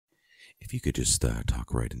If you could just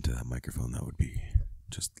talk right into that microphone, that would be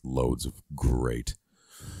just loads of great.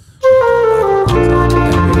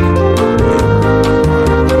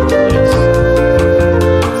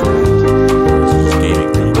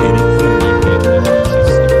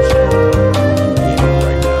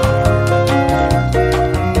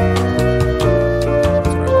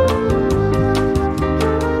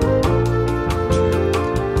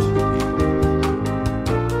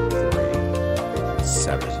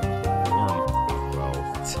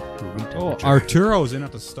 Arturo's in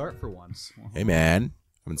at the start for once. Hey man,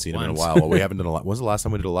 haven't seen him in a while. Well, we haven't done a lot. When's the last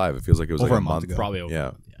time we did a live? It feels like it was Over like a month ago. Probably over.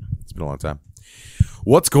 Yeah, it's been a long time.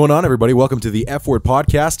 What's going on, everybody? Welcome to the F Word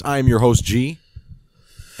Podcast. I am your host G,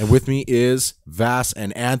 and with me is Vass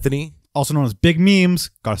and Anthony, Also known as Big Memes.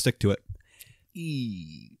 Gotta stick to it. Do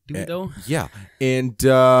we though? Yeah, and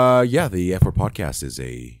the F Word Podcast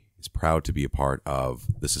is proud to be a part of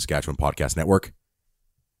the Saskatchewan Podcast Network.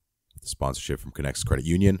 With the sponsorship from Connects Credit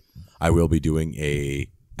Union. I will be doing a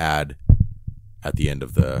ad at the end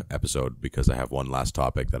of the episode because I have one last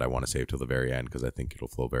topic that I want to save till the very end because I think it'll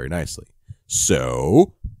flow very nicely.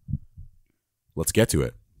 So let's get to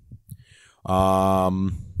it.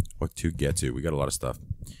 What to get to? We got a lot of stuff.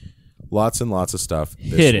 Lots and lots of stuff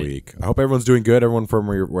this week. I hope everyone's doing good. Everyone from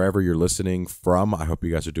wherever you're listening from. I hope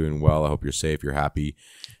you guys are doing well. I hope you're safe, you're happy,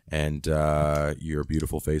 and your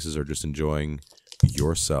beautiful faces are just enjoying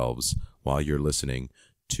yourselves while you're listening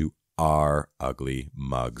to our ugly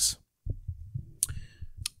mugs.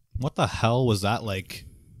 What the hell was that like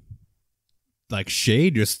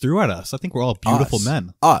shade just threw at us? I think we're all beautiful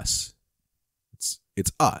men. Us.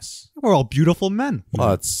 It's us. We're all beautiful men.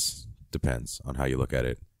 Well, it depends on how you look at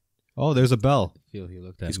it. Oh, there's a bell. I feel he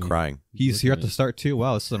looked at He's me. crying. He's here at the start too.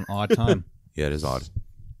 Wow, this is an odd time. Yeah, it is odd.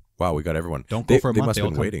 Wow, we got everyone. Don't go for a They month. must have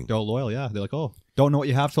been They'll waiting. They're all loyal, yeah. They're like, oh, don't know what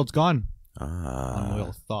you have till it's gone. Ah.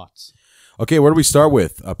 Unloyal thoughts. Okay, where do we start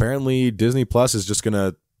with? Apparently, Disney Plus is just going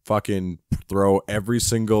to fucking throw every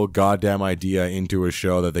single goddamn idea into a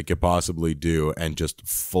show that they could possibly do and just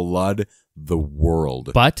flood the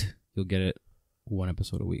world. But you'll get it one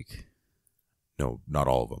episode a week. No, not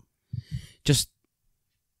all of them. Just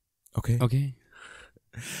Okay. okay.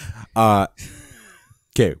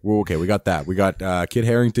 Okay, we got that. We got Kid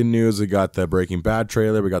Harington news. We got the Breaking Bad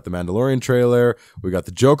trailer. We got the Mandalorian trailer. We got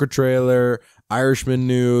the Joker trailer. Irishman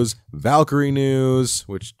news. Valkyrie news,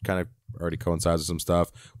 which kind of already coincides with some stuff.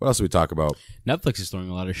 What else did we talk about? Netflix is throwing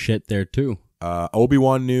a lot of shit there too.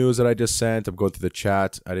 Obi-Wan news that I just sent. I'm going through the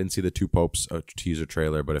chat. I didn't see the Two Popes teaser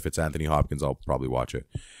trailer, but if it's Anthony Hopkins, I'll probably watch it.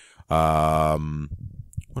 What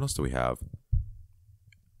else do we have?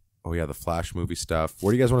 Oh, yeah, the Flash movie stuff.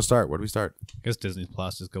 Where do you guys want to start? Where do we start? I guess Disney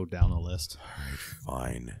Plus just go down the list. All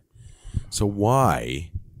right, fine. So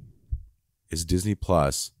why is Disney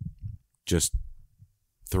Plus just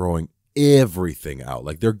throwing everything out?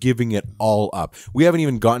 Like, they're giving it all up. We haven't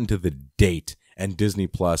even gotten to the date, and Disney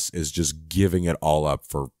Plus is just giving it all up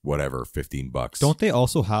for whatever, $15. Don't they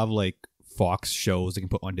also have like Fox shows they can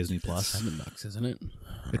put on Disney Plus? $7, isn't it?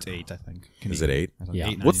 It's $8, I think. Is it $8? I thought Yeah.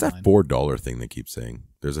 $8.99. What's that $4 thing they keep saying?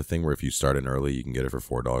 There's a thing where if you start in early, you can get it for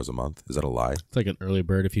 $4 a month. Is that a lie? It's like an early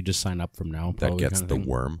bird if you just sign up from now. That Probably gets kind of the thing.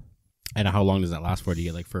 worm. And how long does that last for? Do you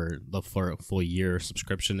get like for a full year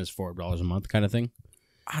subscription is $4 a month kind of thing?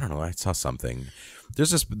 I don't know. I saw something.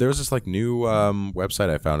 There's this like new website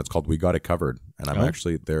I found. It's called We Got It Covered, and I'm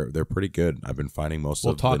actually they're pretty good. I've been finding most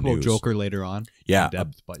We'll of talk the about news. Joker later on. Yeah, in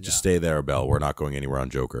depth, but just stay there, Belle. We're not going anywhere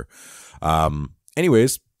on Joker.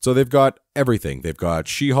 Anyways, so they've got everything. They've got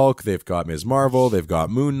She-Hulk. They've got Ms. Marvel. They've got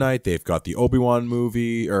Moon Knight. They've got the Obi-Wan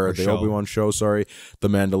movie or the show. Obi-Wan show. Sorry, the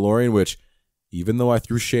Mandalorian. Which, even though I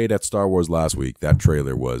threw shade at Star Wars last week, that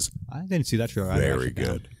trailer was I didn't see that trailer. either. very Actually,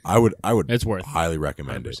 good. I would It's worth highly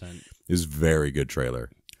recommend it. 100%. It's a very good trailer.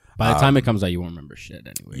 By the time it comes out, you won't remember shit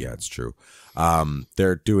anyway. Yeah, it's true.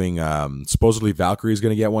 They're doing supposedly Valkyrie's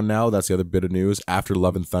going to get one now. That's the other bit of news. After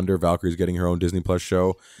Love and Thunder, Valkyrie's getting her own Disney Plus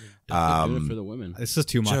show. Definitely do it for the women. This is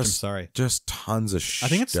too much. I'm sorry. Just tons of I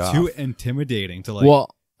think it's stuff. too intimidating to like.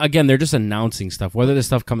 Well, again, they're just announcing stuff. Whether this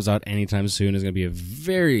stuff comes out anytime soon is going to be a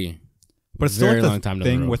very but it's still very like long the time down the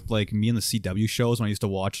thing road. with like me and the CW shows when I used to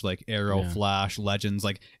watch like Arrow, Yeah. Flash, Legends.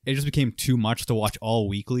 Like it just became too much to watch all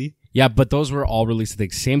weekly. Yeah, but those were all released at the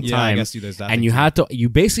same Yeah, I time. guess there's that. And thing too. you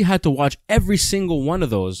basically had to watch every single one of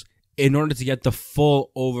those in order to get the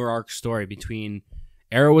full overarch story between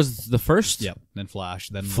Arrow was the first. Yep. Then Flash.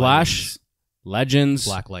 Then Flash, Legends,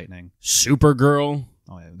 Black Lightning. Supergirl,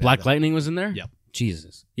 Oh yeah. Black Lightning was in there? Yep.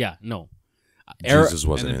 Jesus. Yeah, no. Jesus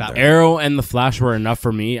wasn't and in then there. Arrow and the Flash were enough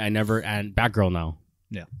for me. And Batgirl now.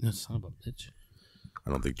 Yeah. No, son of a bitch. I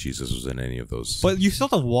don't think Jesus was in any of those. But you still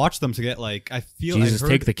have to watch them to get like. I feel. Jesus,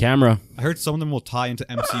 take the camera. I heard some of them will tie into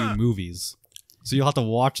MCU movies, so you'll have to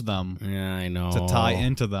watch them Yeah, I know. to tie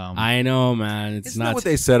into them. I know, man. It's Isn't that not. what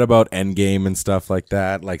they said about Endgame and stuff like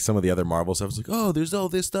that? Like some of the other Marvel stuff was like, oh, there's all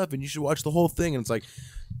this stuff, and you should watch the whole thing. And it's like,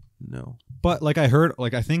 no. But like I heard,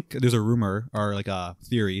 like I think there's a rumor or like a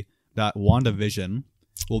theory that WandaVision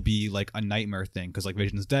will be like a nightmare thing because like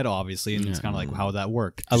Vision's dead, obviously, and it's kind of like how would that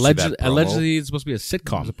work? Allegedly, it's supposed to be a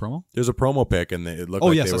sitcom. Was it promo? There's a promo pic, and it looked Oh,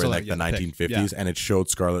 like yes, they I were saw in that, like yeah, the the pic. 1950s, and it showed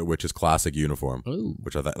Scarlet Witch's classic uniform, Ooh.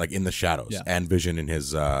 which I thought like in the shadows, Yeah. and Vision in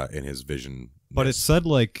his Vision. But it said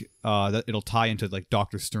like that it'll tie into like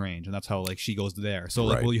Doctor Strange, and that's how like she goes there. So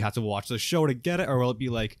like, Right. will you have to watch the show to get it, or will it be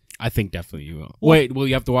like? I think definitely you will. Wait, well,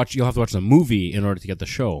 you'll have to watch the movie in order to get the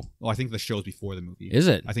show. Oh, I think the show's before the movie. Is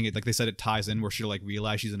it? I think like they said it ties in where she'll like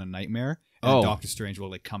realize she's in a nightmare, and Oh. Doctor Strange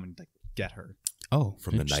will like come and like get her. Oh,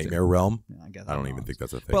 From the interesting. nightmare realm. Yeah, I guess I don't even think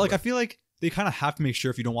that's a thing. But like I feel like they kind of have to make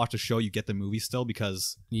sure if you don't watch the show, you get the movie still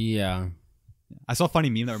because Yeah. I saw a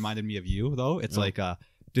funny meme that reminded me of you though. It's like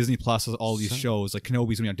Disney Plus has all these shows like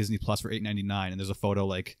Kenobi's gonna be on Disney Plus for $8.99, and there's a photo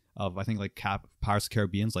like of I think like Pirates of the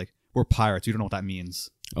Caribbean's like we're pirates. You don't know what that means.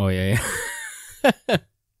 Oh yeah.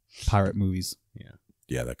 Pirate movies.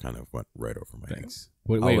 yeah, that kind of went right over my head.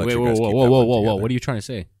 Wait, I'll wait, let wait, you whoa, guys whoa, keep whoa, that whoa, one whoa, whoa! together. What are you trying to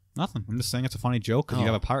say? Nothing. I'm just saying it's a funny joke because you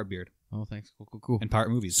Oh. have a pirate beard Oh, thanks. Cool. in pirate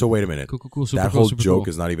movies. So wait a minute. Cool. Super That cool, whole super joke cool.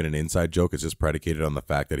 is not even an inside joke. It's just predicated on the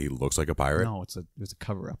fact that he looks like a pirate. No, it's a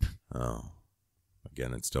cover up. Oh,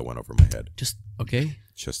 again, it still went over my head. Just okay.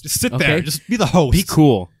 Just Just sit Okay. there. Just be the host. Be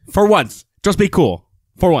cool for once. Just be cool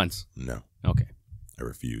for once. no. Okay. I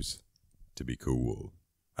refuse to be cool.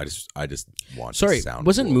 I just want Sorry, to sound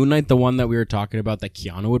wasn't cool. Moon Knight the one that we were talking about that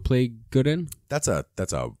Keanu would play good in? That's a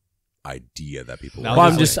idea that people. Now like.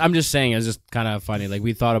 Well, just I'm just saying it's just kind of funny. Like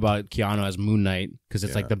we thought about Keanu as Moon Knight because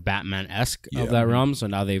it's Yeah. like the Batman-esque Yeah. of that realm. So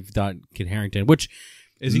now they've done Kid Harington, which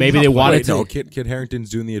Is he maybe not they playing- wanted Wait, to. no, Kid Harington's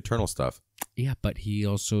doing the Eternal stuff. Yeah, but he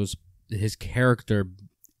also his character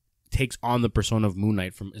takes on the persona of Moon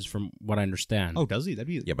Knight from what I understand. Oh, does he? That'd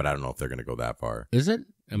be. Yeah, but I don't know if they're gonna go that far. Is it?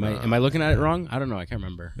 Am I looking at it wrong? I don't know. I can't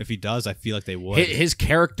remember. If he does, I feel like they would. His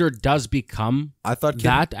character does become I thought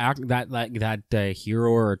that hero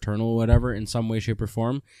or eternal or whatever in some way, shape, or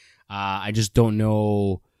form. I just don't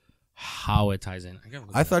know how it ties in.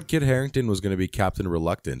 I thought Kid Harington was gonna be Captain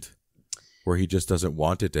Reluctant, where he just doesn't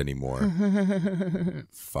want it anymore.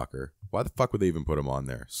 Fucker. Why the fuck would they even put him on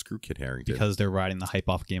there? Screw Kid Harington. because they're riding the hype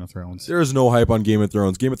off Game of Thrones. There is no hype on Game of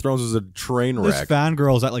Thrones. Game of Thrones is a train There's wreck.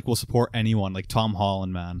 fangirls that like will support anyone, like Tom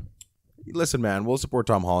Holland, man. Listen, man, we'll support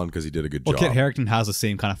Tom Holland because he did a good Well, job. Kit Harington has the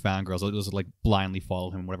same kind of fangirls. They'll just like blindly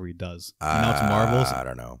follow him whatever he does. Now it's Marvel's. I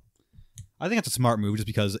don't know. I think it's a smart move just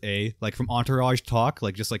because like from Entourage talk,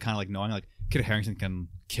 like just like kind of like knowing like Kit Harington can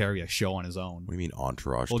carry a show on his own. What do you mean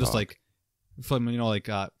entourage? Well, just talk? like from like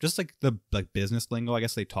just like the like business lingo, I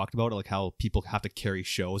guess they talked about it, like how people have to carry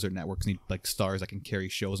shows or networks need like stars that can carry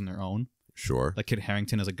shows on their own. sure. Like Kit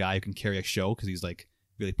Harington is a guy who can carry a show because he's like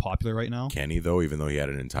really popular right now. Kenny though, even though he had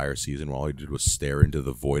an entire season, where all he did was stare into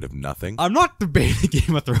the void of nothing. I'm not debating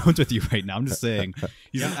Game of Thrones with you right now. I'm just saying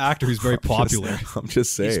he's an actor who's very popular. I'm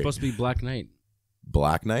just saying. He's supposed to be Black Knight.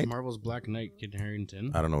 Black Knight. Marvel's Black Knight, Kid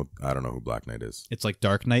Harington. I don't know. I don't know who Black Knight is. It's like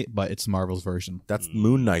Dark Knight, but it's Marvel's version. That's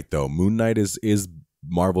Moon Knight though. Moon Knight is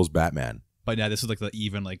Marvel's Batman. But yeah, this is like the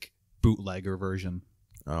even like bootlegger version.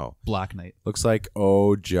 Oh, Black Knight. looks like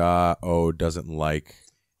doesn't like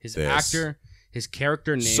His this. actor, his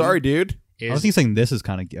character name. Sorry, dude. I was thinking saying this is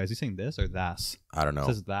kind of gay. Is he saying this or that's? I don't It know.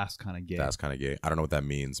 says that's kind of gay. That's kind of gay. I don't know what that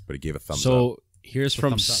means, but he gave a thumbs up. So here's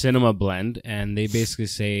from thumbs up. Cinema Blend, and they basically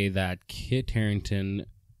say that Kit Harington,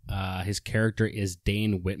 his character is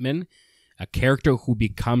Dane Whitman, a character who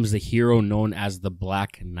becomes the hero known as the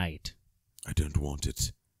Black Knight. I don't want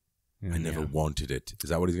it. I And never yeah. wanted it. Is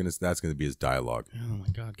that what he's gonna? That's gonna be his dialogue. Oh my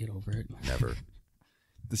God, get over it. Never.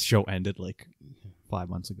 This show ended like 5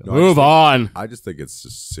 months ago. No, Move on. I just think it's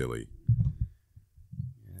just silly.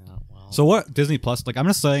 Yeah, well. So what Disney Plus? Like I'm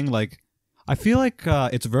just saying, like I feel like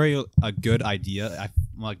it's very a good idea.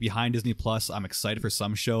 Like behind Disney Plus, I'm excited for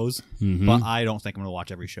some shows, Mhm. but I don't think I'm gonna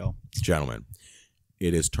watch every show. Gentlemen,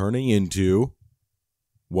 it is turning into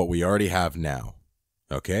what we already have now.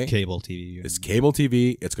 Okay? Cable TV. It's cable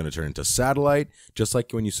TV. It's going to turn into satellite, just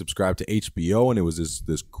like when you subscribe to HBO and it was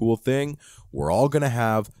this cool thing. We're all going to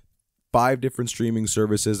have 5 different streaming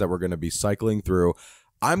services that we're going to be cycling through.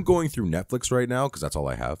 I'm going through Netflix right now because that's all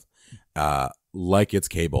I have. Like it's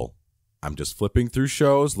cable. I'm just flipping through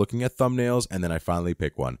shows, looking at thumbnails, and then I finally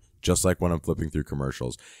pick one, just like when I'm flipping through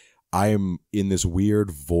commercials. I am in this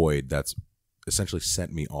weird void that's essentially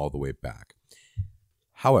sent me all the way back.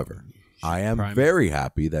 However, I am Prime. very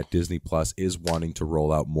happy that Disney Plus is wanting to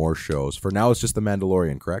roll out more shows. For now, it's just The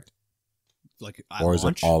Mandalorian, correct? Like at Or is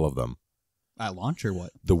launch? it all of them? At launch or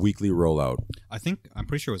what? The weekly rollout. I'm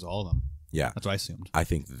pretty sure it was all of them. Yeah. That's what I assumed. I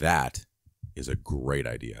think that is a great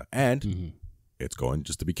idea. And Mm-hmm. it's going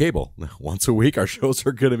just to be cable. Once a week, our shows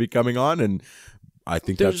are going to be coming on, and I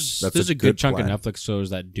think that's There's a good chunk plan. of Netflix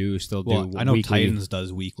shows that do still do. Well, I know weekly. Titans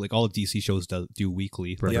does weekly. Like all the DC shows do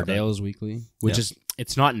weekly. Riverdale's weekly, which is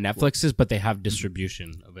it's not Netflix's, but they have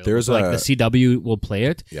distribution available. There's So, like a- the CW will play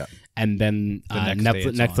it, Yeah. and then The next day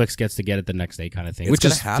it's Netflix gets to get it the next day, kind of thing. It's which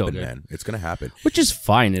going is to happen, still good. man. It's going to happen. Which is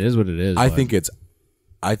fine. It is what it is. I but-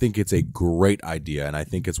 think it's a great idea, and I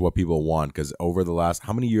think it's what people want, because over the last,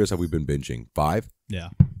 how many years have we been binging? 5? Yeah.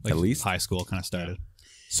 Like At least? high school kind of started.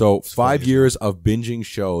 So 5 years of binging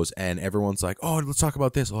shows, and everyone's like, oh, let's talk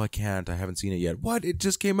about this. Oh, I can't. I haven't seen it yet. What? It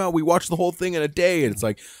just came out. We watched the whole thing in a day. And it's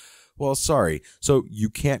like, well, sorry. So you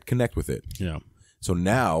can't connect with it. Yeah. So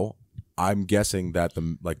now I'm guessing that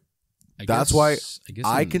I that's guess- why guess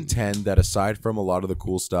I in- contend that aside from a lot of the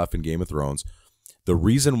cool stuff in Game of Thrones, the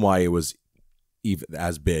reason why it was even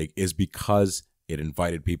as big is because it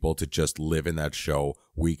invited people to just live in that show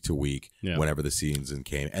week to week Yeah. whenever the season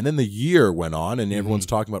came. And then the year went on, and everyone's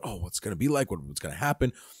Mm-hmm. talking about, oh, what's going to be like? What's going to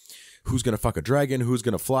happen? Who's going to fuck a dragon? Who's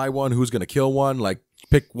going to fly one? Who's going to kill one? Like,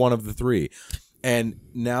 pick one of the three. And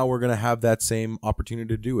now we're going to have that same opportunity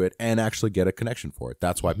to do it and actually get a connection for it.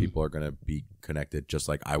 That's why people are going to be connected, just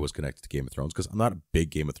like I was connected to Game of Thrones, because I'm not a big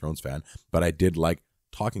Game of Thrones fan, but I did like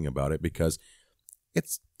talking about it because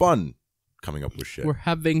it's fun coming up with shit. We're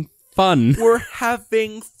having fun. We're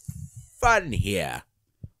having fun here.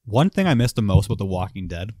 One thing I missed the most about The Walking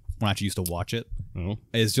Dead when I actually used to watch it Oh.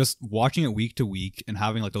 is just watching it week to week and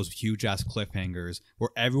having like those huge ass cliffhangers where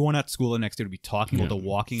everyone at school the next day would be talking about The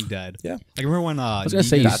Walking Dead. Yeah. Like remember when was gonna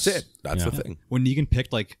say, Negan, That's it. That's Yeah. the thing. when Negan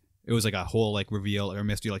picked like it was like a whole like reveal or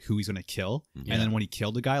mystery like who he's gonna kill, Yeah. and then when he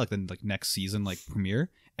killed the guy like then like next season like premiere,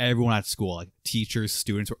 everyone at school like teachers,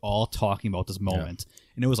 students were all talking about this moment,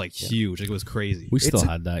 and it was like huge, like it was crazy. We still It's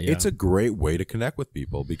a- had that. Yeah. It's a great way to connect with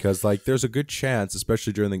people because, like, there's a good chance,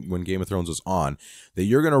 especially when Game of Thrones was on, that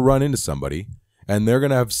you're going to run into somebody and they're going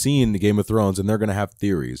to have seen the Game of Thrones and they're going to have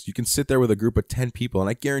theories. You can sit there with a group of 10 people, and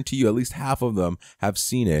I guarantee you at least half of them have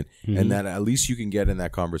seen it, and that at least you can get in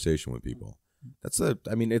that conversation with people.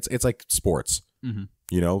 It's like sports. Mhm.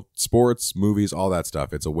 You know, sports, movies, all that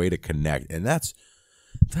stuff. It's a way to connect, and that's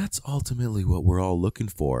ultimately what we're all looking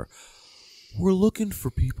for. We're looking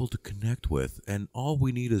for people to connect with, and all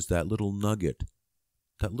we need is that little nugget,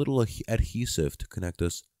 that little adhesive to connect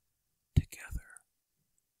us together.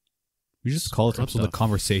 We just call it Great episode the stuff.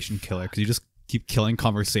 conversation killer because you just keep killing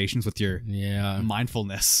conversations with your yeah.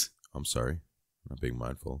 mindfulness. I'm sorry. I'm not being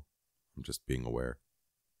mindful. I'm just being aware.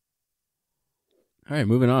 All right,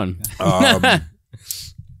 moving on.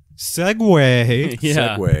 Segue.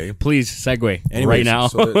 Yeah. Segue. Please segue Anyways, right now.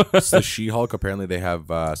 so it's the She-Hulk. Apparently, they have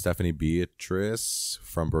Stephanie Beatrice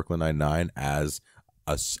from Brooklyn Nine-Nine as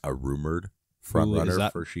a rumored front Who is runner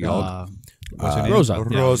that? for She-Hulk. What's her name?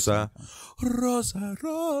 Rosa. Yeah.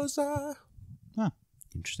 Rosa.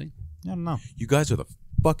 Interesting, I don't know. You guys are the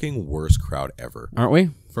fucking worst crowd ever. aren't we?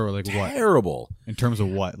 For like what? Terrible. In terms of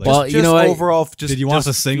what? Like, Well, Just you know what? overall, just did you want us to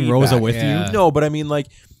just sing feedback. Rosa with Yeah. you? No, but I mean, like,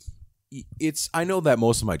 I know that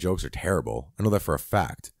most of my jokes are terrible. I know that for a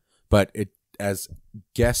fact. But as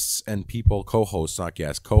guests and people, co-hosts, not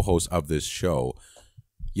guests, co-hosts of this show,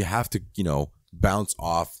 you have to, bounce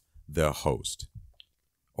off the host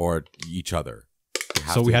or each other.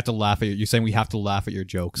 So we have to laugh at you. You're saying we have to laugh at your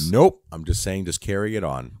jokes? Nope. I'm just saying, just carry it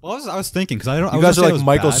on. Well, I was thinking because I don't. I You was guys are gonna say it like was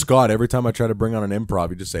Michael bad. Scott. Every time I try to bring on an improv,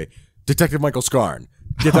 you just say, Detective Michael Scarn,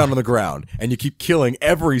 get down on the ground. And you keep killing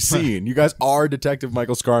every scene. You guys are Detective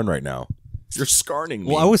Michael Scarn right now. You're scarning me.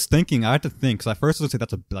 Well, I was thinking. I had to think because at first I was gonna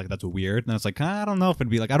say that's weird. And then it's like I don't know if it'd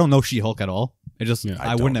be like I don't know She-Hulk at all. It just Yeah.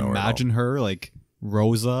 I I wouldn't don't know her at imagine her like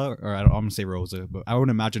Rosa or I'm gonna say Rosa, but I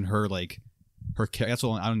wouldn't imagine her like her. That's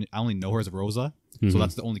all. I only know her as Rosa, so Mhm.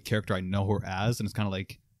 that's the only character I know her as, and it's kind of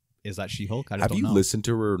like, is that She-Hulk? I just Have don't you know. listened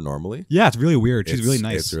to her normally? Yeah, it's really weird. She's really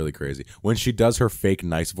nice. It's really crazy. When she does her fake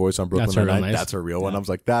nice voice on Brooklyn That's her real Nine-Nine, nice. that's her real one. Yeah. I was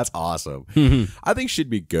like, that's awesome. I think she'd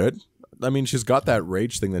be good. I mean, she's got that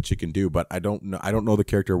rage thing that she can do, but I don't know the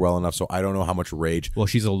character well enough, so I don't know how much rage. Well,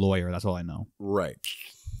 she's a lawyer. That's all I know. Right.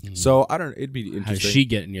 So I don't. It'd be How does interesting. she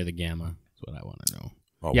get near the gamma? That's what I want to know.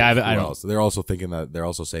 Oh, Yeah, well, I who don't- else? They're also thinking that they're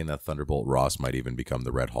also saying that Thunderbolt Ross might even become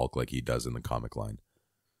the Red Hulk like he does in the comic line.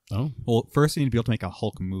 Oh, Well, first they need to be able to make a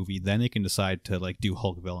Hulk movie. Then they can decide to like do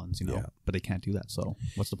Hulk villains, Yeah. But they can't do that. So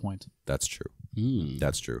what's the point? That's true. mm.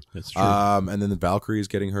 That's true. That's true. And then the Valkyrie is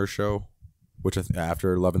getting her show. which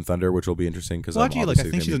after Love and Thunder, which will be interesting because Well, I'm actually, like I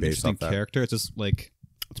obviously think gonna she's be an based interesting off that. character. It's just like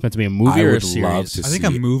It's meant to be a movie I or a would series. love to I think a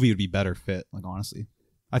see- movie would be better fit. Like honestly,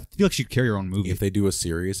 I feel like she'd carry her own movie. If they do a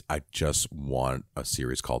series, I just want a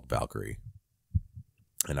series called Valkyrie.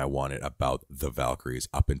 And I want it about the Valkyries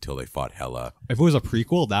up until they fought Hela. If it was a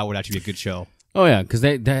prequel, that would actually be a good show. Oh yeah, because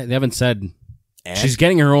they haven't said And she's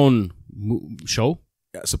getting her own show.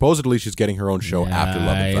 supposedly she's getting her own show after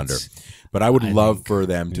Love and Thunder. But I would love for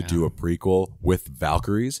them to do a prequel with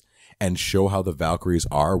Valkyries and show how the Valkyries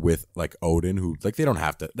are with like Odin, who like they don't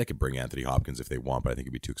have to, they could bring Anthony Hopkins if they want, but I think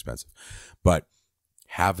it'd be too expensive. But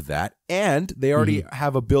have that, and they already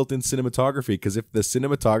have a built-in cinematography, because if the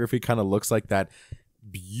cinematography kind of looks like that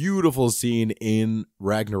beautiful scene in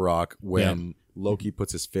Ragnarok when Loki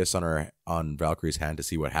puts his fist on Valkyrie's hand to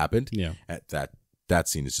see what happened, that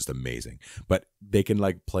scene is just amazing. But they can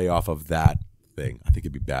like play off of that thing. I think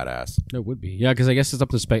it'd be badass. It would be, yeah, because I guess it's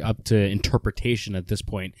up to interpretation at this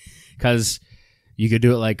point. Because you could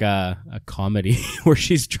do it like a comedy where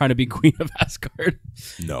she's trying to be Queen of Asgard.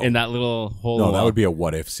 No, in that little whole. No, that would be a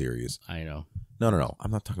what if series. I know. No. I'm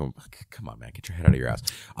not talking. Come on, man, get your head out of your ass.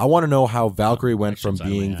 I want to know how Valkyrie went from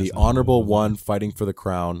being the honorable one fighting for the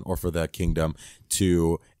crown or for the kingdom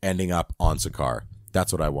to ending up on Sakaar.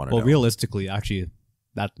 That's what I want to know. Well, realistically, actually,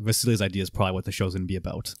 that Vasily's idea is probably what the show's going to be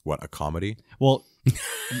about. What, a comedy? Well,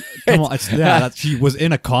 come on, she was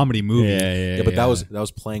in a comedy movie. Yeah, but that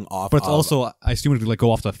was playing off. But it's also, I assume it would like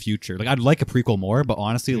go off the future. Like I'd like a prequel more, but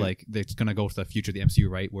honestly, like it's gonna go to the future of the MCU,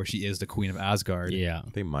 right, where she is the Queen of Asgard. Yeah,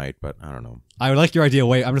 they might, but I don't know. I would like your idea.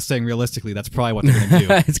 Wait, I'm just saying realistically, that's probably what they're gonna do.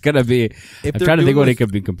 It's gonna be. I'm trying to think what it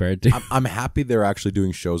could be compared to. I'm happy they're actually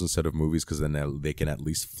doing shows instead of movies, because then they can at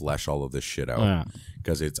least flesh all of this shit out.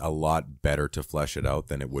 Because it's a lot better to flesh it out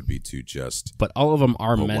than it would be to just. But all of them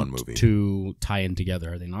are meant to tie in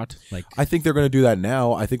together, are they not? Like, I think they're going to do that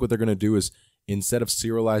now. I think what they're going to do is, instead of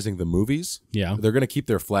serializing the movies, they're going to keep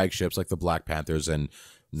their flagships like the Black Panthers and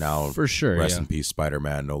now, for sure, rest in peace,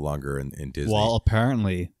 Spider-Man, no longer in Disney. Well,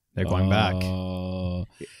 apparently they're going back.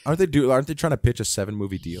 Aren't they trying to pitch a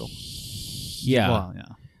 7-movie deal? Yeah. Well,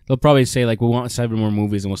 yeah. They'll probably say like, we want 7 more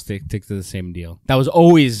movies and we'll stick to the same deal. That was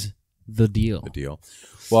always the deal.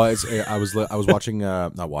 Well, I was watching,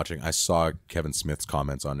 not watching. I saw Kevin Smith's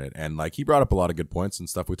comments on it, and like he brought up a lot of good points and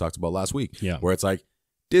stuff we talked about last week. Yeah, where it's like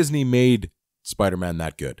Disney made Spider-Man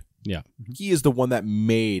that good. Yeah, he is the one that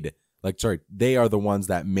made. They are the ones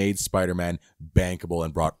that made Spider-Man bankable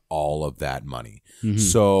and brought all of that money.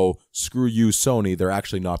 So screw you, Sony. They're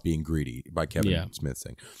actually not being greedy by Kevin Smith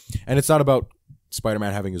saying, and it's not about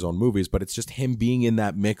Spider-Man having his own movies, but it's just him being in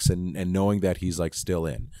that mix and knowing that he's like still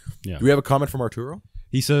in. Yeah. Do we have a comment from Arturo?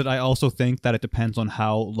 He said, I also think that it depends on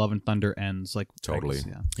how Love and Thunder ends. Like totally.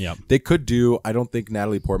 Yeah. They could do, I don't think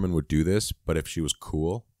Natalie Portman would do this, but if she was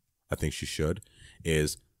cool, I think she should,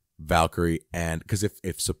 is Valkyrie, and because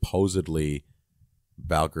if supposedly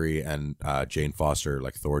Valkyrie and Jane Foster,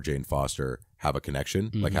 like Thor Jane Foster, have a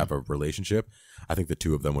connection, like have a relationship, I think the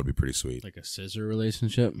two of them would be pretty sweet. Like a scissor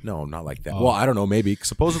relationship? No, not like that. Well, I don't know, maybe.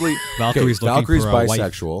 Supposedly Valkyrie's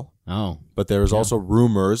bisexual. Oh. But there's also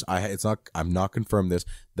rumors, I'm not confirmed this,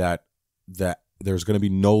 that there's going to be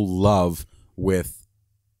no love with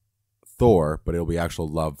Thor, but it'll be actual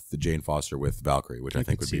love, the Jane Foster with Valkyrie, which I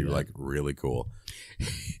think would be like really cool.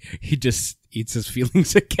 He just eats his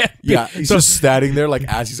feelings again. Yeah, he's just standing there like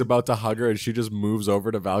as he's about to hug her, and she just moves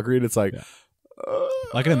over to Valkyrie, and it's like,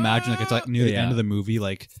 I can imagine like it's like near the end of the movie,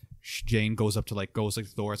 like Jane goes up to like Thor.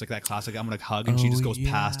 It's like that classic, I'm gonna hug, and she just goes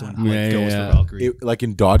past him and goes for Valkyrie. Like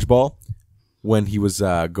in Dodgeball, when he was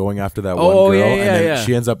going after that one girl, and then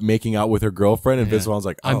she ends up making out with her girlfriend, and Vince Vaughn's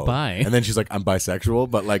like, I'm bi. And then she's like, I'm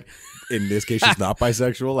bisexual, but like in this case, she's not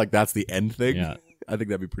bisexual. Like that's the end thing. Yeah. I think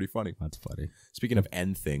that'd be pretty funny. That's funny. Speaking of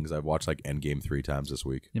end things, I've watched like Endgame 3 times this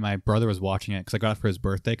week. Yeah, my brother was watching it because I got it for his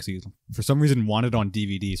birthday because he, for some reason, wanted it on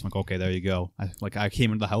DVD. So I'm like, okay, there you go. I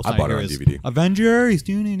came into the house. I bought it on DVD. Avenger. He's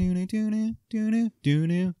Dude,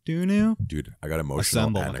 I got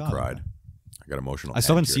emotional and I cried. I got emotional. I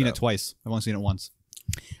still haven't seen it twice. I've only seen it once.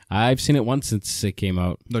 I've seen it once since it came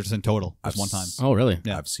out. No, just in total. Just one time. Oh, really?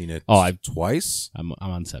 Yeah. I've seen it twice. I'm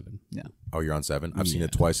on 7. Yeah. Oh, you're on 7? I've seen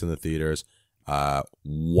it twice in the theaters.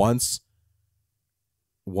 Once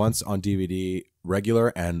on DVD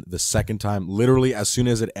regular, and the second time literally as soon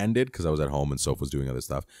as it ended, because I was at home and Soph was doing other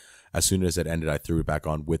stuff, as soon as it ended I threw it back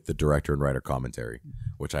on with the director and writer commentary,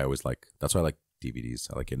 which I always like. That's why I like DVDs.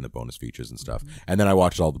 I like getting the bonus features and stuff, and then I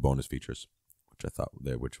watched all the bonus features,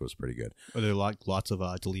 which was pretty good. Are there lots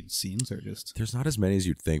of deleted scenes, or just there's not as many as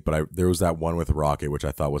you'd think, but there was that one with Rocket which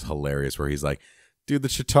I thought was hilarious, where he's like, dude, the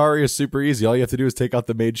Chitauri is super easy. All you have to do is take out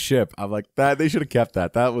the main ship. I'm like, that they should have kept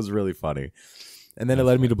that. That was really funny. And then it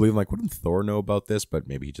led me to believe, I'm like, wouldn't Thor know about this? But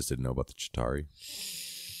maybe he just didn't know about the Chitauri.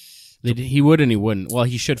 He would and he wouldn't. Well,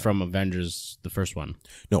 he should from Avengers, the first one.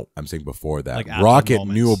 No, I'm saying before that. Like after Rocket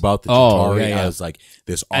moments. knew about the Oh, Chitauri yeah. as like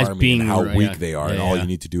this As army being- and how yeah. weak they are, Yeah, and all yeah. you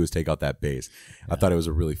need to do is take out that base. I thought it was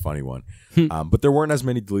a really funny one. But there weren't as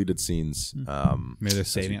many deleted scenes. Maybe they're as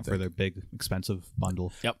saving you'd it for think. their big, expensive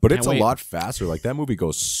bundle. Yep. But Can't it's wait. a lot faster. Like that movie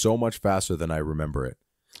goes so much faster than I remember it.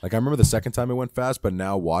 Like I remember the second time it went fast, but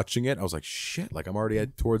now watching it, I was like, shit, like I'm already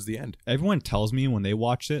towards the end. Everyone tells me when they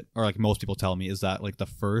watch it, or like most people tell me, is that like the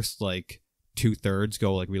first like 2/3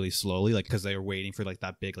 go like really slowly, like because they were waiting for like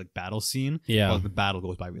that big like battle scene. Yeah. Well, the battle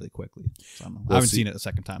goes by really quickly. So I don't know. Well, I haven't see- seen it the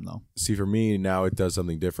second time though. See, for me now, it does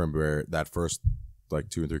something different. Where that first like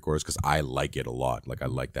 2 3/4, because I like it a lot. Like I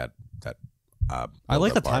like that. I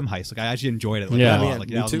like the part. time heist. Like I actually enjoyed it. Like, Yeah. a lot. Yeah, Like,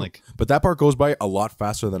 me I was too. like, But that part goes by a lot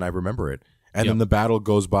faster than I remember it, and then Yep. the battle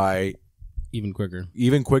goes by Even quicker.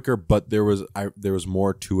 even quicker. But there was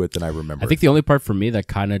more to it than I remember. I think the only part for me that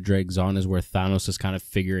kind of drags on is where Thanos is kind of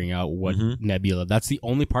figuring out what Nebula. That's the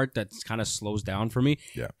only part that kind of slows down for me.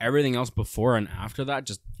 Yeah. Everything else before and after that,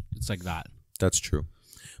 just it's like that. That's true.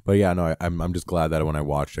 But yeah, no, I'm just glad that when I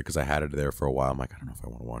watched it, because I had it there for a while, I'm like, I don't know if I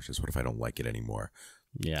want to watch this. What if I don't like it anymore?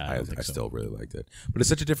 Yeah, I don't think so. still really liked it. But it's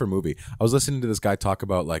such a different movie. I was listening to this guy talk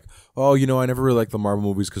about like, oh, I never really liked the Marvel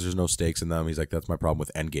movies because there's no stakes in them. He's like, that's my problem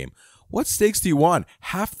with Endgame. What stakes do you want?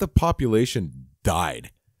 Half the population died.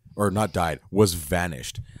 Or not died, was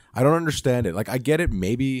vanished. I don't understand it. Like, I get it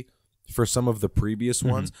maybe for some of the previous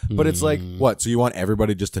ones, but it's like, what? So you want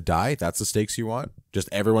everybody just to die? That's the stakes you want? Just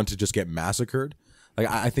everyone to just get massacred? Like,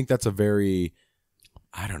 I think that's a very...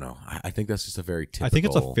 I don't know. I think that's just a very typical... I think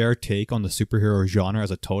it's a fair take on the superhero genre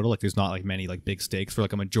as a total. Like, there's not like many like big stakes for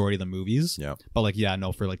like a majority of the movies. Yeah. But like, yeah,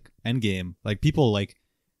 no, for like Endgame, like people like,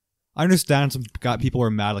 I understand people are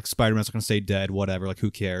mad like Spider-Man's gonna stay dead, whatever. Like,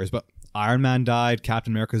 who cares? But Iron Man died,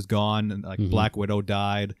 Captain America's gone, and like Black Widow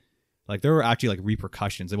died. Like, there were actually like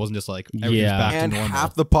repercussions. It wasn't just like everything's back And to normal.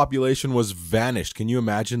 half the population was vanished. Can you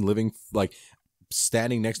imagine living like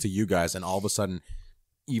standing next to you guys and all of a sudden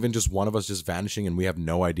even just one of us just vanishing and we have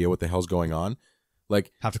no idea what the hell's going on?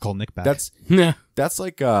 Like, Have to call Nick back. that's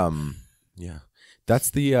like yeah. That's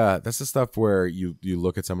the stuff where you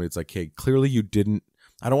look at somebody, it's like, hey, clearly you didn't,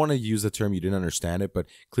 I don't want to use the term you didn't understand it, but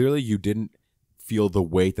clearly you didn't feel the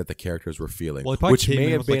weight that the characters were feeling. Well, it probably which came may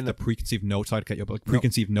in have with been like the preconceived note. Sorry to cut you up, but like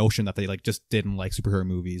preconceived notion that they like just didn't like superhero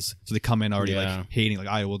movies, so they come in already Yeah. like hating. Like,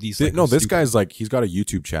 well, these. Th- Like, no, this stupid- guy's like, he's got a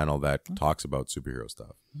YouTube channel that talks about superhero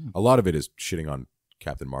stuff. A lot of it is shitting on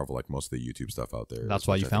Captain Marvel, like most of the YouTube stuff out there. That's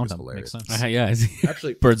why which you I think found is him. hilarious. Makes sense. Yeah,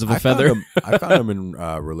 Actually, birds of a I found feather. I found him in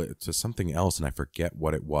related to something else, and I forget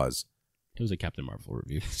what it was. It was a Captain Marvel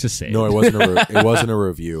review. Just say No, it. it wasn't. It wasn't a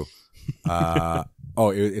review.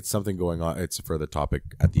 It's something going on. It's for the topic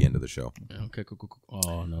at the end of the show. Okay, cool.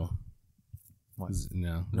 Oh no. What?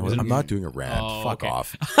 No. No, Isn't I'm it- not doing a rant. Oh, Fuck okay.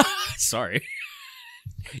 off. Sorry.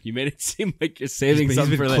 You made it seem like you're He's saving been,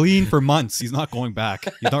 something for that. clean for months. He's not going back.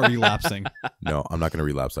 He's not relapsing. I No, I'm not going to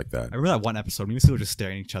relapse like that. remember that one episode. Me and Sue were just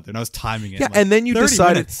staring at each other, and I was timing it. Yeah, I'm like, and then you 30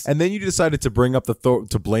 decided, minutes. to bring up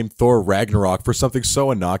to blame Thor Ragnarok for something so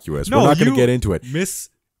innocuous. No, We're not going to you get into it.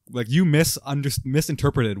 You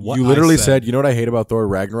misinterpreted what You literally I said, you know what I hate about Thor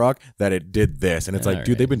Ragnarok? That it did this, and it's Yeah, like, dude,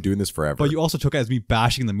 alright. they've been doing this forever. But you also took it as me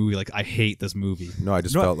bashing the movie. Like, I hate this movie. No, I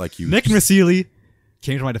just No, felt like you. Nick and Vasily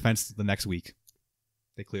came to my defense the next week.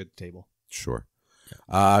 They cleared the table. Sure.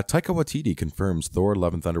 Taika Waititi confirms Thor: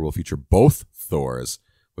 Love and Thunder will feature both Thors,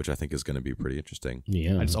 which I think is going to be pretty interesting.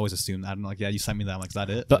 Yeah. I just always assumed that. I'm like, yeah, you sent me that. I'm like, is that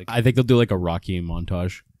it? But Like, I think they'll do like a Rocky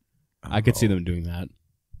montage. I could see them doing that.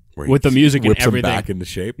 Where he With the music and whips him everything. back into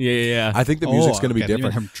shape. Yeah. I think the music's going to be okay,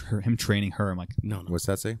 even different. Him training her. I'm like, No. What's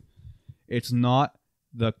that say? it's not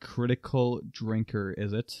the critical drinker,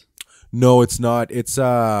 is it? No, it's not. It's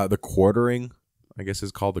the Quartering. I guess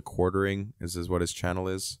it's called the Quartering. Is what his channel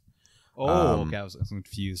is. Oh, okay. I was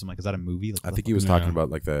confused. I'm like, is that a movie? Like, I think he was talking about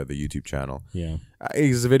like the YouTube channel. Yeah.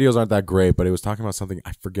 His videos aren't that great, but it was talking about something.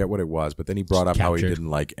 I forget what it was, but then he brought up how he Captured. didn't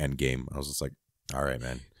like Endgame. I was just like, all right,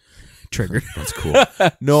 man. Triggered. That's cool.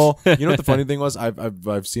 No, you know what the funny thing was?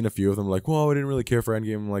 I've seen a few of them like, well, I didn't really care for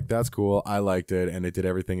Endgame. I'm like, that's cool. I liked it, and it did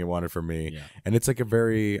everything it wanted from me. Yeah. And it's like a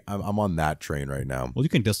very, I'm on that train right now, Well, you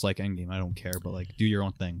can dislike Endgame. I don't care, but like, do your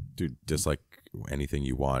own thing. dude. Just like anything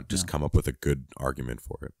you want, just Yeah. come up with a good argument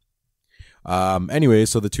for it. Anyway,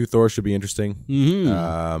 so the two Thors should be interesting.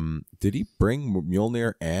 Mm-hmm. Did he bring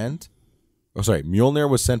Mjolnir and? Oh, sorry, Mjolnir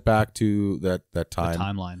was sent back to that The time.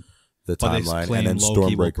 timeline. the But they timeline, claim and then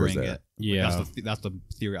Loki will Stormbreaker's bring there. it. Yeah. That's the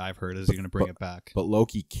theory I've heard is he's going to bring it back. But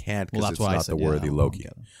Loki can't Well, because that's it's why I not said the worthy yeah, Loki.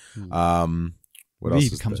 yeah. What Maybe else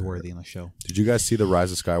he is becomes there? worthy in the show. Did you guys see the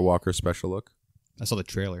Rise of Skywalker special look? I saw the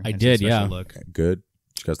trailer. I It's a did, special yeah. Look. Good.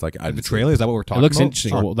 Did you guys like it? I The didn't see trailer, is that what we're It talking looks about?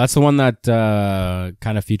 interesting. Sure. Well, that's the one that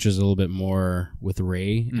kind of features a little bit more with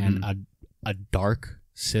Rey and a dark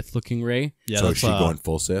Sith-looking Rey. Yeah, So is that's she going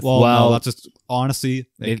full Sith? Well, Well, no, that's just honestly,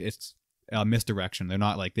 like, it- it's misdirection. They're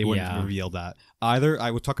not like they wouldn't Yeah. reveal that either.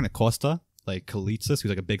 I was talking to Costa, like Kalitsis, who's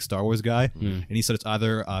like a big Star Wars guy, Mm. and he said it's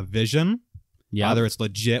either a Vision, Yeah. either it's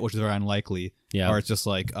legit, which is very unlikely, Yeah. or it's just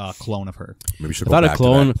like a clone of her. Maybe she'll I go thought a back to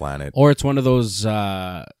clone- that planet. Or it's one of those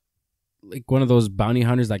like one of those bounty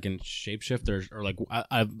hunters that can shapeshift, or like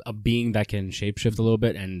a being that can shapeshift a little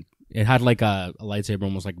bit, and it had like a lightsaber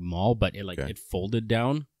almost like Maul, but it Okay. it folded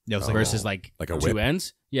down Yeah, it was Oh. versus like Like a two whip?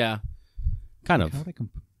 ends. Yeah, kind of. How would I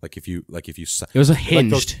comp- Like if you It was a like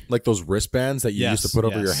hinged. those wristbands that you used to Yes, put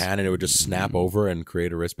over your yes. hand and it would just snap over and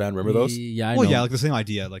create a wristband. Remember those? Yeah, I well, know. yeah, like the same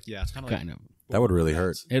idea. Like, yeah, it's kind of like kind of. That would really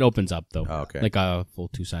hurt. It opens up though. Oh, okay. Like a full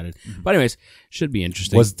two-sided. Mhm. But anyways, should be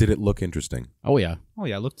interesting. Did it look interesting? Oh yeah. Oh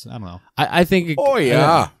yeah, it looked. I don't know. I think. Oh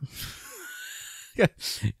yeah.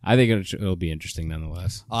 I think it'll be interesting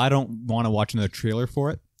nonetheless. I don't want to watch another trailer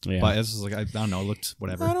for it, Yeah. but it's just like I don't know. It looked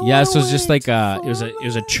whatever. Yeah, so it's just like it was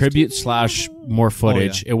a tribute / more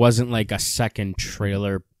footage. It wasn't like a second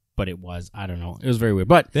trailer, but it was. I don't know. It was very weird.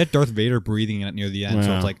 But They had Darth Vader breathing in it near the end,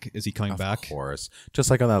 so Yeah. it's like, is he coming back? Of course.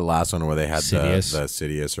 Just like on that last one where they had the Sidious.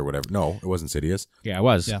 Sidious or whatever. No, it wasn't Sidious. yeah, it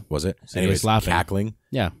was. Yeah. Was it? Sidious Anyways, laughing. cackling,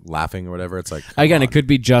 Yeah. laughing or whatever. It's like Again, come it could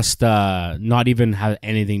be just not even have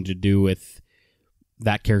anything to do with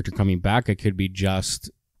that character coming back. It could be just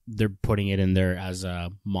they're putting it in there as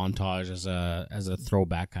a montage, as a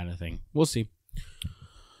throwback kind of thing. We'll see.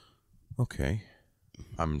 on. Okay.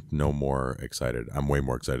 I'm no more excited. I'm way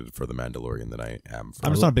more excited for The Mandalorian than I am for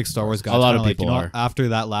I'm just not a big Star Wars guy. A lot It's of kinda people you know are. what? After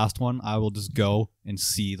that last one, I will just go and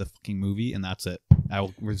see the fucking movie, and that's it. I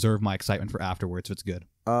will reserve my excitement for afterwards if it's good.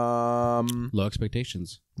 Low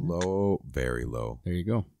expectations. low, very low. There you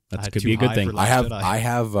go. I That had could too be a good high thing. for I have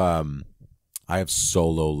Jedi. I have so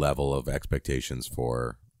low level of expectations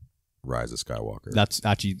for Rise of Skywalker. That's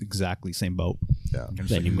actually exactly same boat. Yeah. I'm just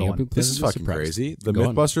Then like, you may going. be This is pleasantly fucking surprised. crazy. The Go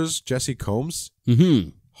on. Mythbusters, Jesse Combs. Mm-hmm.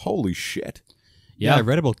 Holy shit. Yeah, I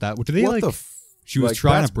read about that. Did they What like? the She was like,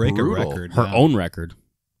 trying that's to break brutal. a record. Her yeah. own record.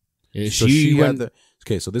 So she went- had the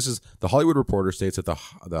okay. So this is the Hollywood Reporter states that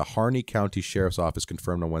the Harney County Sheriff's Office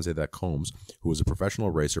confirmed on Wednesday that Combs, who was a professional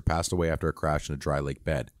racer, passed away after a crash in a dry lake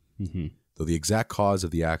bed. Mhm. Though the exact cause of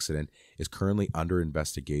the accident is currently under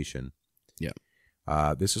investigation. Yeah.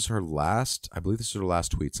 This is her last. I believe this is her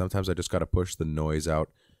last tweet. Sometimes I just got to push the noise out,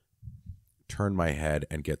 turn my head,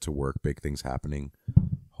 and get to work. Big things happening.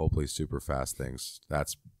 Hopefully, super fast things.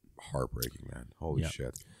 That's heartbreaking, man. Holy Yeah.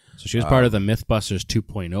 shit. So she was part of the Mythbusters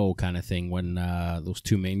 2.0 kind of thing when those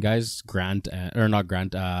two main guys, Grant, or not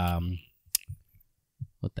Grant,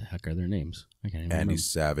 what the heck are their names? I can't even Andy remember.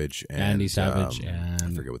 Savage and Andy Savage I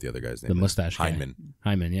and forget what the other guy's name the is. mustache guy. Hyman.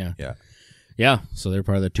 Hyman, yeah. Yeah. Yeah, so they're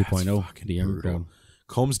part of the 2.0, fucking the younger brutal. crowd.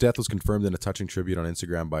 Combs' death was confirmed in a touching tribute on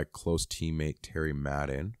Instagram by close teammate Terry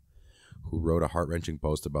Madden, who wrote a heart-wrenching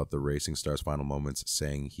post about the racing star's final moments,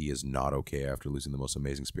 saying he is not okay after losing the most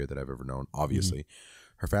amazing spirit that I've ever known, obviously.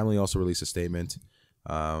 Her family also released a statement.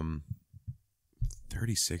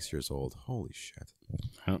 36 years old. Holy shit.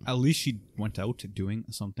 At least she went out to doing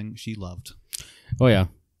something she loved. Oh, yeah.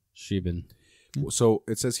 She been... So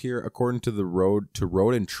it says here, according to Road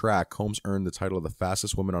and Track, Combs earned the title of the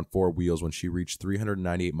fastest woman on four wheels when she reached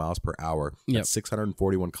 398 miles per hour Yep. at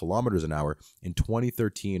 641 kilometers an hour in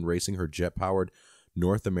 2013, racing her jet-powered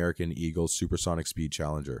North American Eagle Supersonic Speed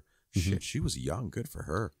Challenger. Shit, she was young. Good for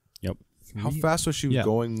her. Yep. How fast was she Yeah.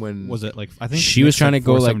 going when... Was it like I think She was Nick trying said to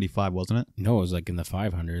go, like- 475, wasn't it? No, it was like in the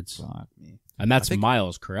 500s. Fuck me. And that's I think-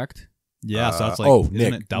 miles, correct? Yeah, so that's like isn't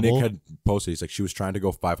Nick, it double? Nick had posted, he's like, she was trying to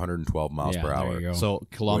go 512 miles Yeah, per there hour. you go. So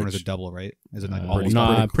kilometers Which- are double, right? Is it like Uh, almost nah,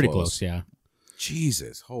 double? pretty pretty close. close, yeah.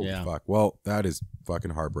 Jesus, holy Yeah. fuck. Well, that is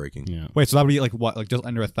fucking heartbreaking. Yeah. Wait, so that would be like what? Like just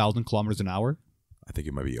under 1,000 kilometers an hour? I think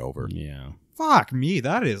it might be over. Yeah. Fuck me,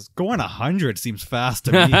 that is going 100 seems fast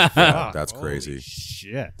to me. Fuck, That's holy crazy.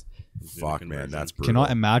 Shit. Fuck, man, that's brutal.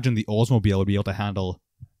 Cannot imagine the Oldsmobile would be able to handle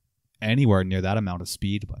anywhere near that amount of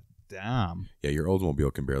speed, but damn. Yeah, your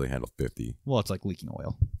Oldsmobile can barely handle 50. Well, it's like leaking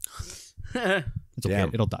oil. It's okay. Damn.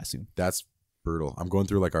 It'll die soon. That's brutal. I'm going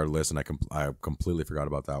through like our list, and I completely forgot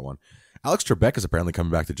about that one. Alex Trebek is apparently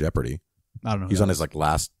coming back to Jeopardy. I don't know. who He's that on his is. like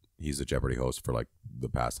last. He's a Jeopardy host for like the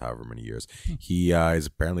past however many years. He is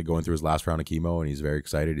apparently going through his last round of chemo, and he's very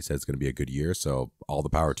excited. He says it's going to be a good year, so all the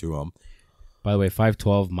power to him. By the way,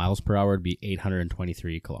 512 miles per hour would be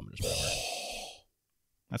 823 kilometers per hour.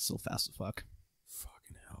 That's still fast as fuck.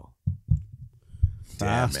 Fucking hell.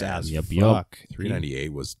 Fast Damn, man. as Yep. fuck.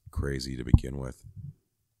 398 was crazy to begin with.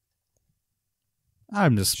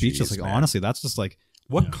 I'm just speechless. Jeez, Like man. honestly, that's just like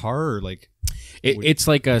what car? Like It's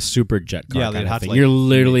like a super jet car. Yeah, kind they'd of have to, thing. like, You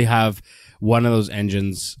literally have one of those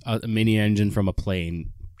engines, a mini engine from a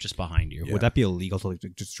plane, just behind you. Yeah. would that be illegal to like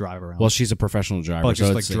just drive around? Well, she's a professional driver. But, like, so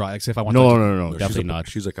just like it's drive. Like, say if I want No, to, no, no, she's definitely a- not.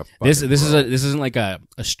 She's like a This fucking this is pro. this isn't like a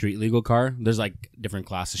street legal car. There's like different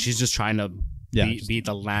classes. She's just trying to beat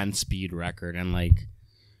the land speed record and like,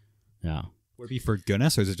 yeah, would it be for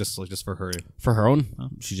goodness or is it just like just for her? for her own. Oh.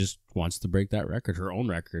 She just wants to break that record, her own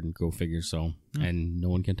record, and go figure. So, and no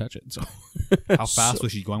one can touch it. So, How fast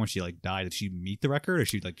was she going when she like died? Did she meet the record or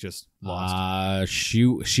she like just lost?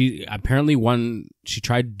 she apparently won. She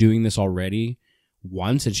tried doing this already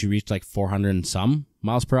once, and she reached like 400 and some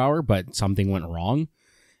miles per hour, but something went wrong,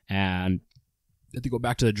 and had to go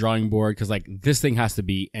back to the drawing board because like this thing has to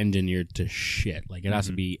be engineered to shit. Like it has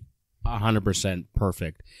to be 100%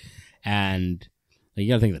 perfect, and like, you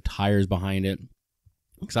gotta think the tires behind it.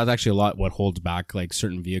 Because that's actually a lot what holds back like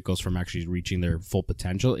certain vehicles from actually reaching their full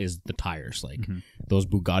potential is the tires. Like those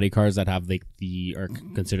Bugatti cars that have like are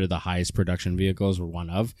considered the highest production vehicles or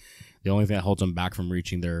one of. The only thing that holds them back from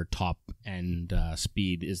reaching their top end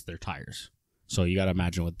speed is their tires. So you got to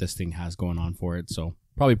imagine what this thing has going on for it. So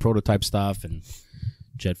probably prototype stuff and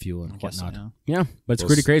jet fuel and guess so, whatnot. yeah. Yeah, but it's Well,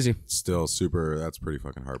 pretty crazy. Still super. That's pretty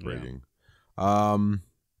fucking heartbreaking.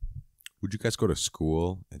 Would you guys go to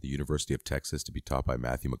school at the University of Texas to be taught by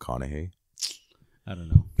Matthew McConaughey? I don't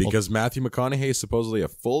know. Because Matthew McConaughey is supposedly a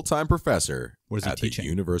full-time professor What is he at the teaching?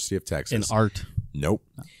 University of In Texas. art. Nope.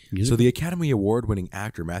 Music? So the Academy Award-winning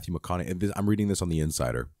actor Matthew McConaughey, and I'm reading this on The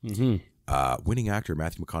Insider, winning actor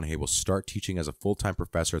Matthew McConaughey will start teaching as a full-time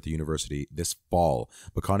professor at the university this fall.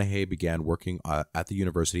 McConaughey began working at the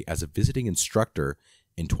university as a visiting instructor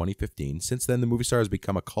in 2015. Since then, the movie star has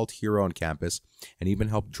become a cult hero on campus and even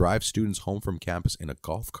helped drive students home from campus in a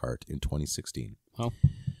golf cart in 2016. Oh.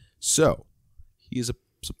 So, he is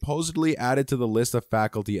supposedly added to the list of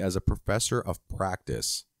faculty as a professor of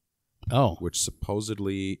practice, Oh. which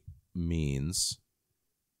supposedly means...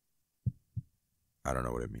 I don't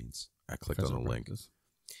know what it means. I clicked on the link.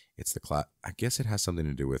 It's the class. I guess it has something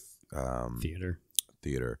to do with theater.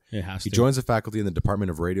 It has He to. joins the faculty in the Department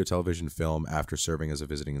of Radio, Television, Film after serving as a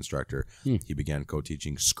visiting instructor. He began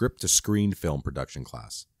co-teaching script-to-screen film production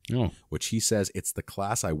class, Oh. which he says it's the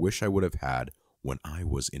class I wish I would have had when I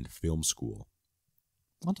was in film school.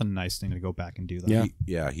 That's a nice thing to go back and do that.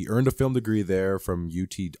 Yeah. He earned a film degree there from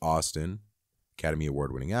UT Austin, Academy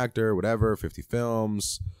Award-winning actor, whatever, 50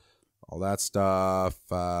 films, all that stuff.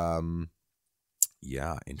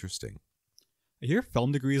 Yeah, interesting. I hear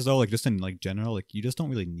film degrees though, like just in like general, like you just don't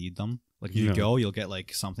really need them. Like you No. go, you'll get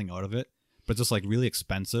like something out of it, but it's just like really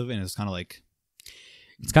expensive and it's kind of like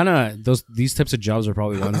It's kind of these types of jobs are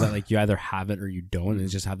probably ones that like you either have it or you don't, and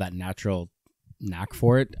just have that natural knack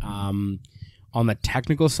for it. On the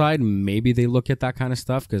technical side, maybe they look at that kind of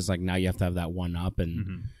stuff because like now you have to have that one up,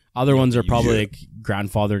 and other ones are probably like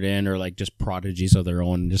grandfathered in or like just prodigies of their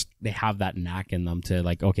own. Just they have that knack in them to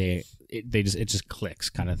like okay, it just clicks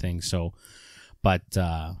kind of thing. So. But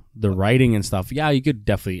the writing and stuff, yeah, you could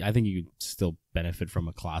definitely. I think you could still benefit from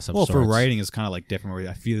a class of sorts. for writing is kind of like different. Where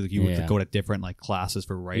I feel like you would Yeah. go to different like classes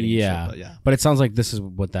for writing. Yeah. and shit, but But it sounds like this is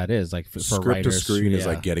what that is like for Script writers. to screen is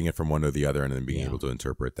yeah. like getting it from one to the other and then being Yeah. able to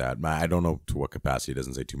interpret that. I don't know to what capacity. It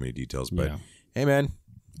doesn't say too many details, but Yeah. hey, man,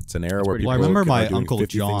 it's an era where pretty people Well, I remember are my doing uncle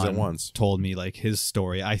 50 things at John once. told me like his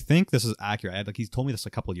story. I think this is accurate. He's told me this a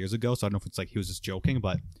couple of years ago, so I don't know if it's like he was just joking,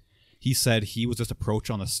 but he said he was just approached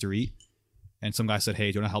on the street, and some guy said,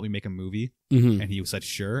 "Hey, do you want to help me make a movie?" Mhm. And he said,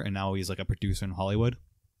 "Sure." And now he's like a producer in Hollywood.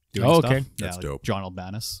 Doing Oh, stuff. okay. Yeah, That's like dope. John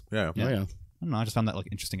Albanus. Yeah, Yeah. Oh, yeah. I don't know. I just found that like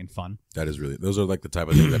interesting and fun. that is really. Those are like the type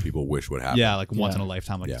of things that people wish would happen. Yeah, like once Yeah. in a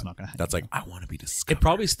lifetime. Like Yeah. it's not gonna happen. That's like I want to be discovered. It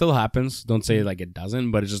probably still happens. Don't say like it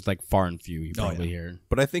doesn't, but it's just like far and few. You Oh, probably yeah. hear.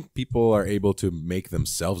 But I think people are able to make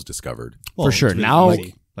themselves discovered. For sure. it's really Now-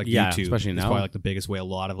 easy. Like yeah, YouTube, especially is now. probably like the biggest way a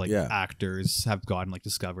lot of like Yeah. actors have gotten like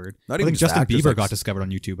discovered. Not I even think just Justin actors, Bieber like, got discovered on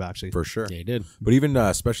YouTube actually. For sure. Yeah, you did. But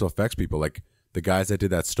even special effects people, like the guys that did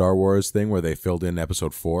that Star Wars thing where they filled in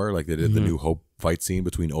episode 4, like they did the New Hope fight scene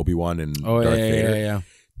between Obi-Wan and Oh Darth yeah, Vader. yeah.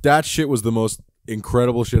 That shit was the most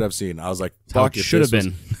incredible shit I've seen. I was like, How fuck, it if should have this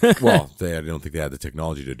been. was- well, I don't think they had the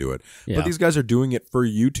technology to do it. Yeah. But these guys are doing it for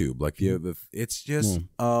YouTube. Like, it's just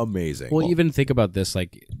amazing. Well, even think about this.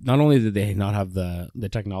 Like, not only did they not have the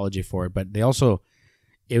technology for it, but they also,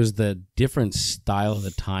 it was the different style of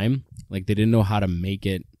the time. Like, they didn't know how to make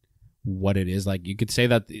it what it is. Like, you could say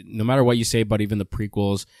that no matter what you say about even the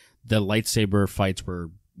prequels, the lightsaber fights were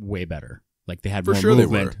way better. Like, they had more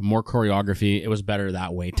movement, more choreography. It was better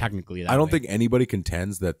that way, technically. I don't think anybody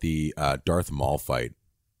contends that the Darth Maul fight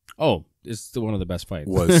it's still one of the best fights.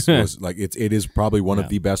 was like it is probably one of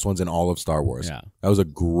the best ones in all of Star Wars. Yeah. That was a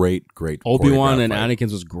great Obi-Wan and fight.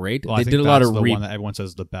 Anakin's was great. Well, they I think did a lot that's of the one that everyone says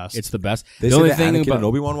is the best. It's the best. They the say only that thing Anakin about and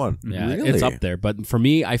Obi-Wan won. Yeah, really? it's up there. But for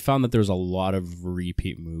me, I found that there was a lot of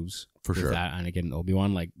repeat moves For with sure. that Anakin and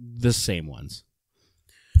Obi-Wan, like the same ones.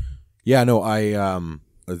 Yeah, no,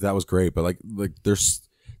 that was great, but like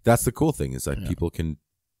that's the cool thing is that people can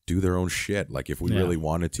do their own shit. Like, if we really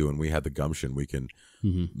wanted to and we had the gumption, we can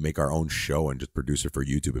make our own show and just produce it for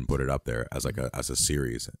YouTube and put it up there as like as a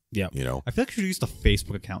series. Yeah, you know. I feel like we should use the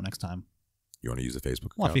Facebook account next time. You want to use a Facebook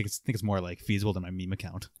account? Well, I think it's more like feasible than my meme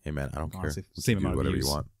account. Hey man, I don't Honestly, care. same You can amount do of whatever views.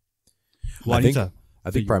 you want. Well, I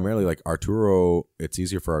think primarily like Arturo. It's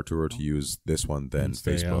easier for Arturo to use this one than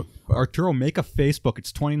Facebook. but- Arturo, make a Facebook.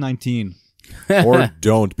 It's 2019. or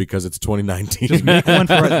don't, because it's 2019. Just make one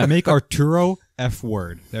for make Arturo F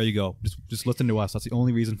word. There you go. Just listen to us. That's the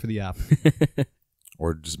only reason for the app.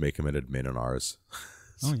 Or just make him an admin on ours.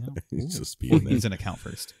 Oh yeah. He's just He being needs an account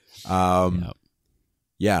first.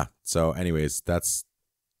 Yeah. So, anyways, that's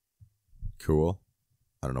cool.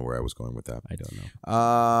 I don't know where I was going with that. I don't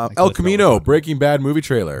know. El Camino, Breaking Bad movie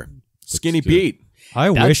trailer. Skinny good. Pete.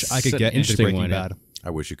 I That's wish I could an get into interesting Breaking one, yeah. Bad. I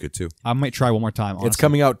wish you could too. I might try one more time. Honestly. It's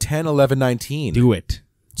coming out 10/11/19. Do it.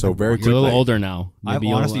 So very You're a quickly. little older now. I've Maybe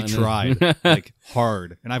you'll honestly wanna- tried like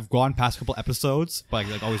hard, and I've gone past a couple episodes, but I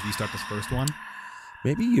like always restart this first one.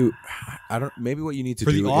 Maybe maybe what you need to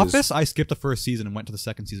For do The is Office, I skipped the first season and went to the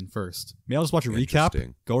second season first. Maybe I'll just watch a recap,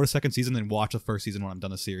 Interesting. go to second season, then watch the first season when I'm done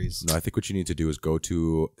the series. No, I think what you need to do is go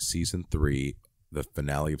to season 3, the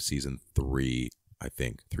finale of season 3, I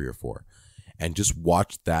think 3 or 4, and just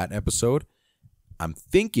watch that episode. I'm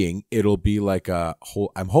thinking it'll be like I'm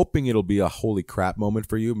hoping it'll be a holy crap moment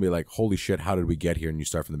for you and be like, holy shit, how did we get here? And you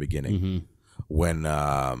start from the beginning. Mm-hmm. When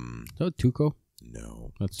So Tuco.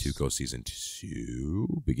 no, That's- Tuco season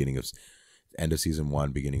 2, end of season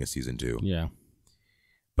 1, beginning of season 2. Yeah.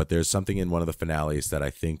 But there's something in one of the finales that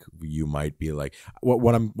I think you might be like,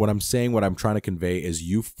 what I'm saying, what I'm trying to convey is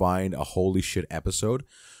you find a holy shit episode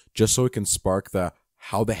just so it can spark the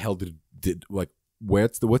how the hell did like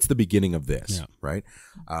what's the beginning of this, Yeah. right?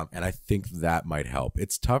 And I think that might help.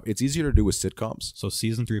 It's tough. It's easier to do with sitcoms. So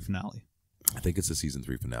season 3 finale. I think it's the season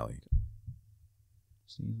 3 finale.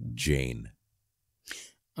 Season. Jane.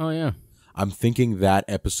 Oh yeah. I'm thinking that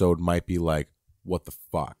episode might be like, what the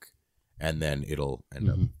fuck? And then it'll end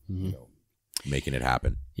up making it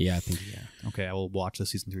happen. Yeah, I think Okay, I will watch the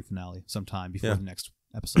season 3 finale sometime before Yeah. the next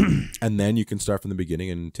episode. And then you can start from the beginning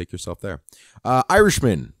and take yourself there.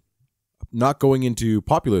 Irishman. Not going into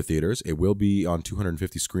popular theaters. It will be on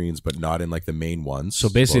 250 screens, but not in like the main ones. So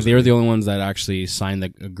basically, supposedly. they were the only ones that actually signed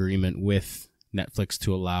the agreement with Netflix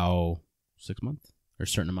to allow 6 months or a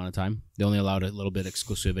certain amount of time. They only allowed a little bit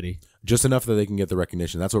exclusivity. Just enough that they can get the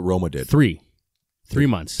recognition. That's what Roma did. 3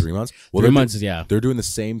 months. 3 months? 3 they're months, yeah. They're doing the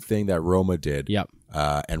same thing that Roma did. Yep.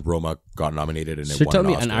 And Roma got nominated and So it you're won telling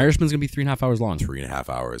me an an Oscar. Irishman's going to be 3.5 hours long? 3.5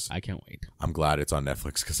 hours. I can't wait. I'm glad it's on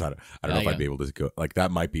Netflix because I don't know if I'd be able to go. Like, that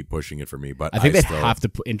might be pushing it for me, but I think they still, have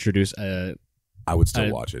to introduce a... I would still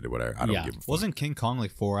watch it or whatever. I don't Yeah. give a fuck. Wasn't King Kong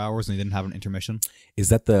like 4 hours and they didn't have an intermission? Is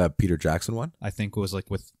that the Peter Jackson one? I think it was like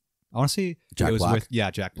with, honestly, Jack it was Black? with,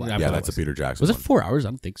 Jack Black. Yeah, that's a Peter Jackson Was it one. 4 hours? I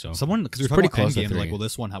don't think so. Someone, because we were It's pretty talking about close to Endgame, 3. like, well,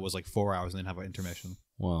 this one was like 4 hours and didn't have an intermission.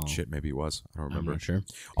 Well, Shit, maybe it was. I don't I'm remember. not sure.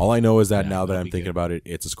 All I know is that Yeah, now that that'll I'm be thinking good. about it,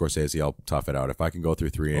 it's a Scorsese. I'll tough it out. If I can go through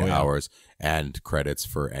 3 Oh, yeah. hours and credits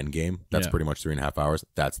for Endgame, that's Yeah. pretty much 3.5 hours.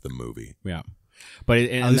 That's the movie. Yeah. But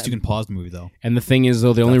At least you can pause the movie, though. And the thing is,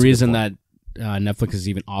 though, the only That's a good reason point. that Netflix is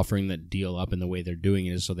even offering that deal up in the way they're doing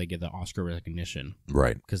it is so they get the Oscar recognition,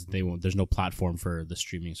 Right. because they won't. There's no platform for the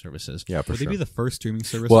streaming services. Yeah, for Would sure. they be the first streaming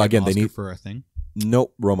service? Well, to get again, an they Oscar need- for a thing.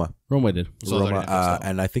 Nope, Roma. Roma did. So they're Roma, gonna have to sell.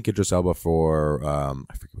 and I think Idris Elba for I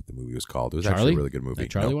forget what the movie was called. It was actually Charlie? a really good movie. That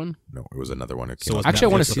Charlie no, one? No, it was another one. It came So out. was Actually, I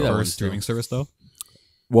wanna Netflix see the that one first still. streaming service, though.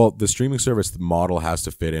 Well, the streaming service the model has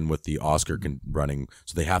to fit in with the Oscar running,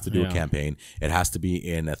 so they have to do a Yeah. campaign. It has to be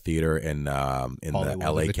in a theater in the Hollywood,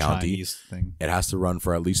 LA like the County. Chinese thing. It has to run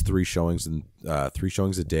for at least 3 showings and 3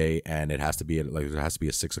 showings a day, and it has to be at, like there has to be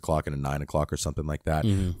a 6 o'clock and a 9 o'clock or something like that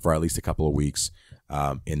for at least a couple of weeks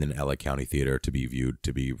in an LA County theater to be viewed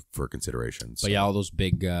for consideration. So, But yeah, all those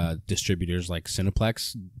big distributors like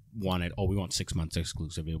Cineplex wanted. Oh, we want 6 months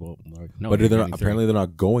exclusivity. Well, no, but you're they're getting apparently they're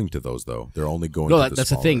not going to those though. They're only going. No, to the that's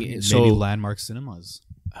the smaller. thing. So Maybe Landmark Cinemas.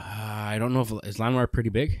 I don't know if is Landmark pretty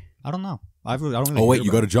big. I don't know. I don't really Oh wait, hear you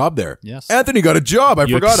about got a job there. Yes. Anthony got a job. I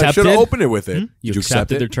You forgot. I should have accepted? opened it with it. You Did you accept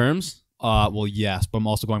accepted it? their terms? Well, yes, but I'm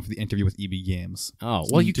also going for the interview with EB Games. Oh,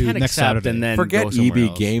 well, you Dude, can't next accept Saturday. and then Forget go somewhere EB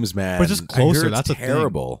else. Games, man. But just I hear closer. it's That's a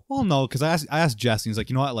terrible. Well, no, because I asked Jesse. He's like,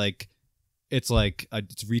 you know what? Like, it's like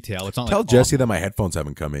it's retail. It's not Tell like Jesse that my headphones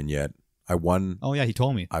haven't come in yet. I won. Oh yeah, he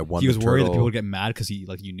told me. I won. He was the worried that turtle. people would get mad because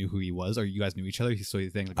you knew who he was, or you guys knew each other. So you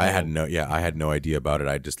think like, I oh. had no idea about it.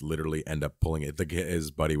 I just literally end up pulling it. His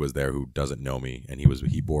buddy was there who doesn't know me, and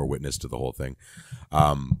he bore witness to the whole thing.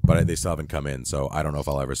 But they still haven't come in, so I don't know if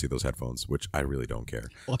I'll ever see those headphones, which I really don't care.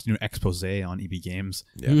 We'll have to do an expose on EB Games.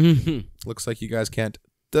 Yeah, looks like you guys can't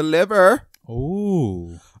deliver.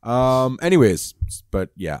 Oh, Anyways,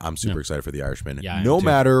 but yeah, I'm super excited for the Irishman. Yeah, I am no too.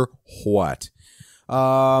 matter what.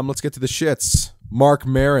 Let's get to the shits. Marc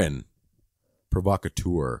Maron,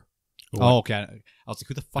 provocateur. oh, okay. I was like,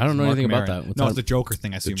 who the fuck? I don't is know Marc anything about Maron? that. What's No, that? it's the Joker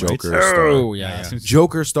thing. I assume. Joker Right? star. Oh, yeah.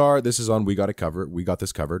 Joker star. This is on. We got it covered. We got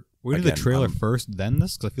this covered. We did the Again, trailer I'm- first, then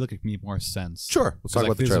this, because I feel like it made more sense. Sure. Let's 'Cause talk I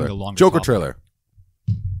about the feel it's gonna trailer. be a longer Joker topic. trailer.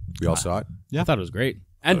 We all saw it. I thought it was great.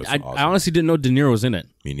 And was I awesome. honestly didn't know De Niro was in it.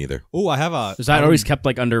 Me neither. Oh, I have a. Is that always kept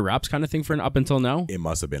like under wraps kind of thing for up until now? It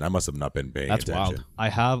must have been. I must have not been paying That's attention. wild. I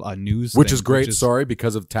have a news. Which thing, is great. Sorry,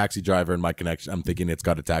 because of Taxi Driver and my connection. I'm thinking it's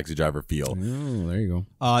got a Taxi Driver feel. Oh, there you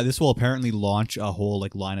go. This will apparently launch a whole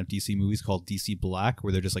like line of DC movies called DC Black,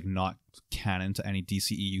 where they're just like not canon to any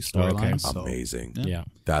DCEU storylines. So. Amazing. Yeah.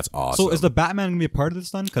 That's awesome. So is the Batman gonna be a part of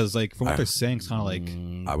this then? Because like from what they're saying, it's kind of like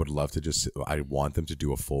I would love to just. I want them to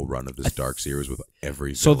do a full run of this Dark series with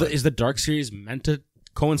every. So villain. is the Dark series meant to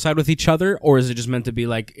coincide with each other, or is it just meant to be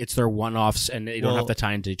like it's their one-offs and they don't have to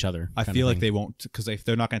tie into each other? I kind feel of like thing? they won't because if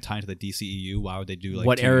they're not going to tie into the DCEU, why would they do like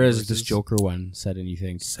What two era is universes? this Joker one set in? You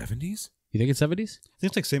think? 70s? You think it's 70s? I think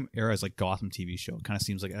it's like same era as like Gotham TV show. It kind of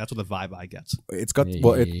seems like that's what the vibe I get. It's got like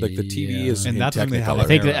the TV Yeah. is And in that's when they have,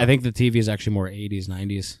 Technicolor. like, I think the TV is actually more 80s,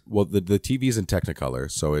 90s. Well, the TV is in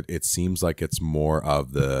Technicolor, so it seems like it's more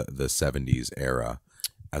of the 70s era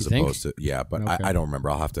as You think? opposed to but Okay. I don't remember.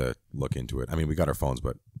 I'll have to look into it. I mean, we got our phones,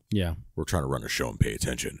 but Yeah. we're trying to run a show and pay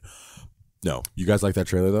attention. No, you guys like that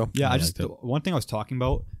trailer though? Yeah, I I just liked it. one thing I was talking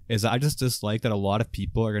about is that I just dislike that a lot of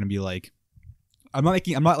people are going to be like, I'm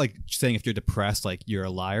not like saying if you're depressed like you're a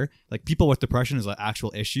liar. Like people with depression is an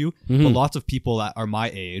actual issue, but lots of people that are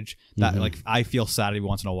my age that like I feel sad every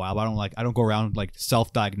once in a while, but I don't go around like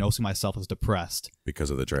self-diagnosing myself as depressed. Because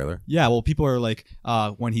of the trailer. Yeah, well, people are like,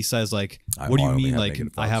 when he says like, I what do you only mean have like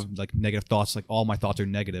negative I thoughts. have like negative thoughts, like all my thoughts are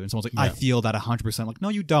negative, and someone's like, I feel that 100%. Like, no,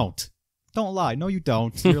 you don't. Don't lie. No, you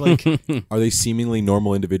don't. You're like, Are they seemingly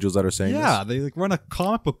normal individuals that are saying yeah, this? they like run a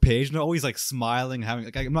comic book page and they're always like smiling, having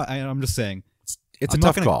like I'm just saying. It's a I'm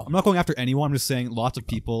tough not call. I'm not going after anyone. I'm just saying lots of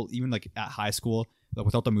people, even like at high school, like,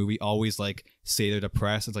 without the movie, always like say they're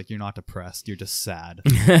depressed. It's like you're not depressed. You're just sad.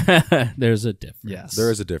 There's a difference. Yes.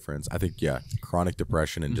 There is a difference. I think, chronic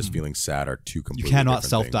depression and just feeling sad are two You completely cannot different things.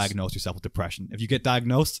 self-diagnose yourself with depression. If you get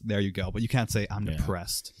diagnosed, there you go. But you can't say I'm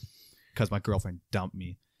depressed because my girlfriend dumped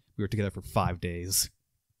me. We were together for 5 days.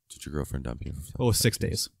 Did your girlfriend dump you? Oh, 6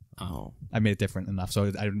 days. Oh. I made it different enough, so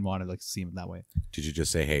I didn't want to like see him that way. Did you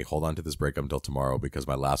just say, hey, hold on to this breakup until tomorrow because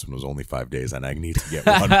my last one was only 5 days and I need to get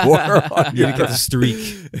one more on You need to get the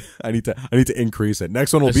streak. I need to increase it.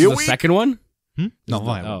 Next one will This be is a the week. second one? No,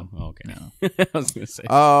 fine. Oh, okay. No. I was gonna say.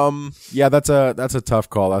 Yeah, that's a tough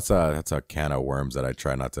call. That's a can of worms that I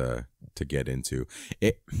try not to get into.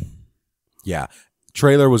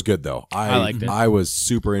 Trailer was good though. I liked it. I was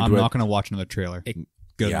super into I'm it. not going to watch another trailer.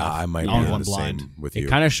 Good yeah, enough. I might I be want the one same blind. with It you.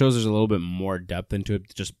 kind of shows there's a little bit more depth into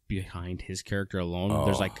it just behind his character alone.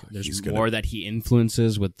 There's he's more that he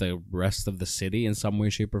influences with the rest of the city in some way,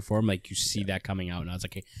 shape, or form. Like you see that coming out, and I was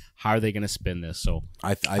like, hey, how are they going to spin this? So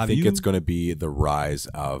I think it's going to be the rise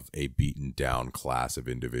of a beaten down class of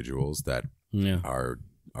individuals that are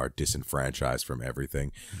disenfranchised from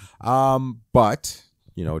everything. But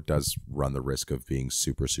it does run the risk of being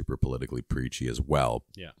super, super politically preachy as well.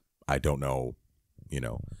 Yeah. I don't know,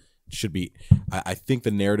 should be, I think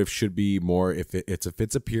the narrative should be more, if it's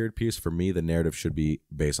a period piece, for me, the narrative should be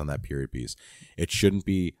based on that period piece. It shouldn't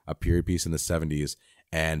be a period piece in the 70s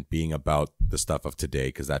and being about the stuff of today,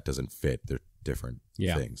 because that doesn't fit. They're different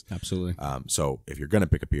things. Absolutely. So if you're going to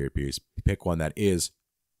pick a period piece, pick one that is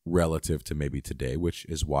relative to maybe today, which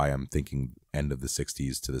is why I'm thinking end of the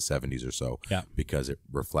 60s to the 70s or so. Yeah. Because it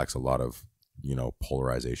reflects a lot of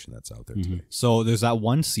polarization that's out there Mhm. today. So there's that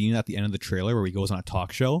one scene at the end of the trailer where he goes on a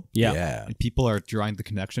talk show. Yeah. And people are drawing the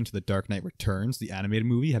connection to the Dark Knight Returns, the animated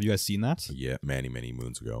movie. Have you guys seen that? Yeah, many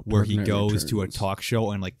moons ago. Where Dark he Knight goes to a Returns. talk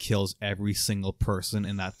show and like kills every single person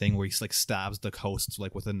in that thing, where he like stabs the host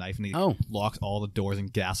like with a knife and he locks all the doors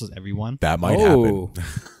and gasses everyone. That might happen.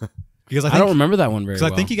 Because I don't remember that one very Because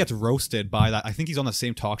well. I think he gets roasted by that. I think he's on the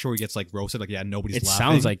same talk show where he gets like roasted. Like, yeah, nobody's it laughing.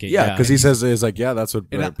 sounds like it. Yeah, because he says it's like, yeah, that's what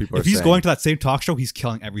And people are if he's saying. going to that same talk show, he's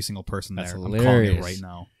killing every single person That's there. I'm calling hilarious. it right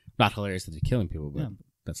now. Not hilarious that they're killing people, but Yeah.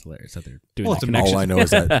 that's hilarious that they're doing Well, that it's a connection. All I know is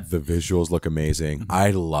that the visuals look amazing.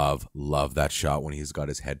 I love that shot when he's got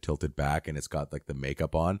his head tilted back and it's got like the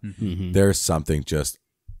makeup on. Mhm. There's something just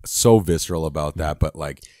so visceral about that, but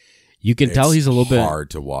like You can tell it's he's a little bit hard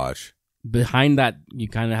to watch. behind that. You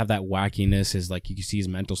kind of have that wackiness, is like you can see his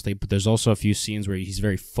mental state, but there's also a few scenes where he's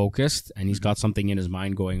very focused and he's got something in his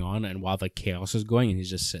mind going on, and while the chaos is going, and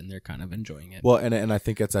he's just sitting there kind of enjoying it. Well, and I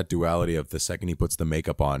think it's that duality of the second he puts the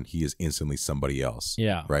makeup on, he is instantly somebody else.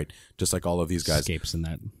 Yeah, Right? Just like all of these guys, escapes in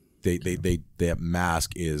that. that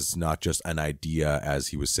mask is not just an idea, as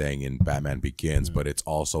he was saying in Batman Begins, but it's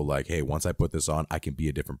also like, hey, once I put this on, I can be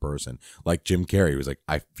a different person. Like Jim Carrey was like,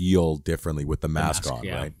 I feel differently with the mask on,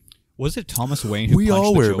 yeah. right? Was it Thomas Wayne who We punched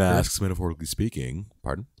all the wear Joker? masks, metaphorically speaking.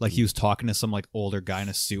 Pardon? Like he was talking to some like older guy in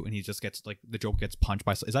a suit, and he just gets like the Joker gets punched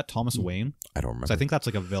by. Is that Thomas Wayne? I don't remember. So I think that's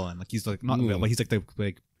like a villain. Like he's like not a villain, but he's like the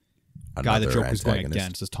like guy the Another Joker's going antagonist.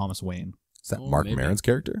 against is Thomas Wayne. Is that Oh, Marc maybe. Maron's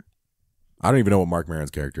character? I don't even know what Marc Maron's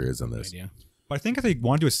character is in No this. idea. But I think if they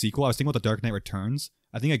want to do a sequel, I was thinking about the Dark Knight Returns.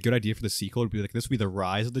 I think a good idea for the sequel would be like this would be the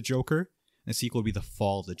rise of the Joker, and the sequel would be the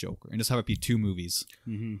fall of the Joker, and just have it be 2 movies.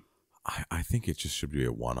 Mm-hmm. I think it just should be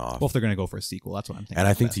a one-off. Well, if they're gonna go for a sequel, that's what I'm thinking. And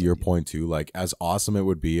I is the think best to your idea. point too, like as awesome it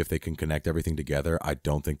would be if they can connect everything together, I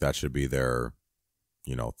don't think that should be their,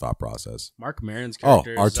 thought process. Mark Maron's Oh,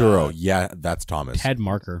 character Arturo. is Yeah, that's Thomas. Ted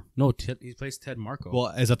Marker. No, he plays Ted Marco. Well,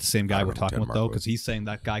 is that the same I guy don't we're know talking Ted about though? Marco Because he's saying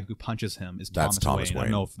that guy who punches him is That's Thomas Thomas Wayne. I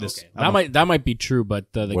don't know Wayne. if this. okay. I don't know- That might be true,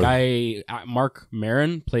 but the What- guy Mark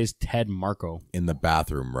Maron plays Ted Marco. In the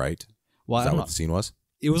bathroom, right? Well, Is I that don't what know. the scene was?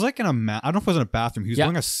 It was like in a I don't know if it was in a bathroom. He was Yeah.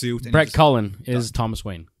 wearing a suit. And Brett he just- Cullen is Thomas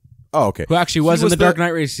Wayne, Oh, okay. who actually was He in the Dark the-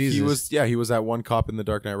 Knight Rises. He was that one cop in The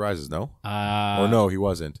Dark Knight Rises, no? Or Or no, he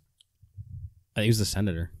wasn't. he was the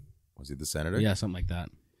senator. Was he the senator? Yeah, something like that.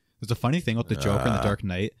 There's a funny thing with the Joker in the Ah. Dark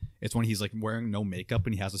Knight. It's when he's like wearing no makeup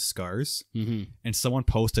and he has the scars. Mm-hmm. And someone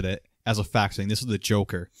posted it as a fact saying this is the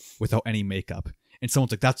Joker without any makeup. And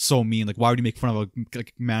someone's like, "That's so mean. Like, why would you make fun of a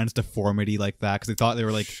like, man's deformity like that?" Because they thought they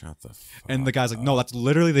were like. Shut the fuck And the guy's like, up. "No, that's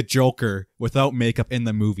literally the Joker without makeup in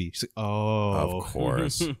the movie." She's like, "Oh, Of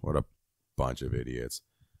course. What a bunch of idiots.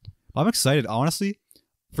 I'm excited, honestly,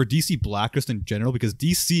 for DC Blacklist in general because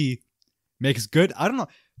DC makes good. I don't know.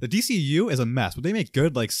 The DCU is a mess, but they make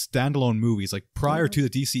good like standalone movies. Like prior to the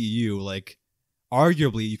DCU, like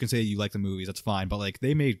arguably you can say you like the movies. That's fine, but like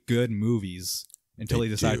they made good movies until They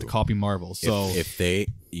they decided do. to copy Marvel. So if they,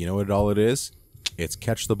 what all it is? It's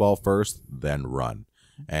catch the ball first, then run.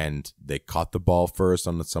 And they caught the ball first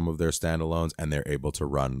on some of their standalones, and they're able to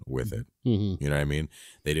run with it. Mm-hmm. You know what I mean?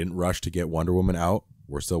 They didn't rush to get Wonder Woman out.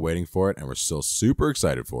 We're still waiting for it, and we're still super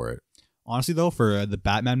excited for it. honestly, though, for the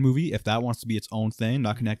Batman movie, if that wants to be its own thing,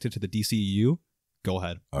 not connected to the DCEU, go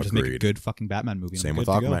ahead. Just make a Agreed. good fucking Batman movie. and Same I'm with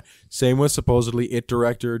good to go. Aquaman. Same with supposedly It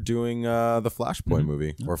director doing the Flashpoint Mhm.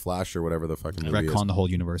 movie or Flash or whatever the fucking movie is. Retcon the whole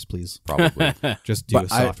universe, please. Probably. Just do a But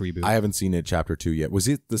soft reboot. I haven't seen it chapter 2 yet. Was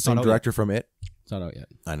it the same out director from It? It's not out yet.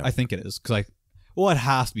 I know. I think it is because well, it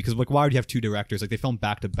has to be because like why would you have two directors? Like they filmed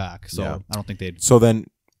back to back, so Yeah. I don't think they'd. So then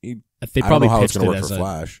They I don't probably know how it's pitched going to it work for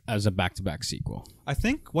Flash. as a back-to-back sequel. I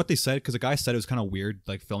think what they said because the guy said it was kind of weird,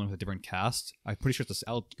 like filming with a different cast. I'm pretty sure it's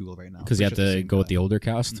I'll Google right now Because you have to go with the older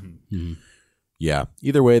cast. Mhm. Mm-hmm. Yeah.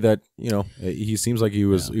 Either way, that he seems like he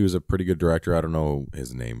was a pretty good director. I don't know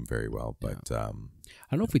his name very well, but I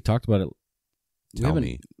don't know if we talked about it. We tell haven't-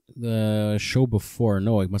 me. The show before,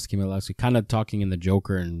 no, it must have came out last week. Kind of talking in the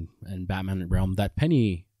Joker and Batman realm. That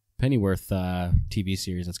Pennyworth TV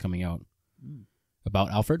series that's coming out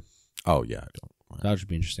about Alfred. Oh yeah. That should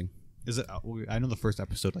be interesting. Is it? I know the first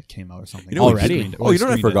episode like came out or something. You know what- Already? Screened it. Oh, you know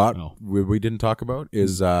what I Screened it. forgot? Oh. We didn't talk about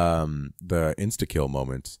is the insta kill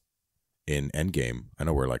moment in Endgame. I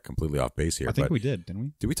know we're like completely off base here, I think but we did, didn't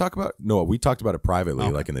we? did we talk about? No, we talked about it privately,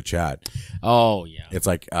 Okay. like in the chat. Oh yeah. It's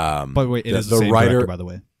like But wait, it the- is the the same writer- director, by the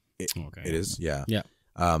way. Okay. It is, yeah. Yeah.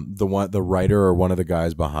 The writer or one of the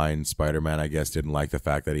guys behind Spider-Man, I guess, didn't like the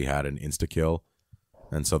fact that he had an insta kill,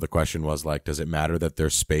 and so the question was like, does it matter that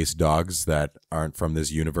there's space dogs that aren't from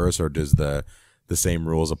this universe, or does the same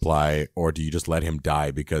rules apply, or do you just let him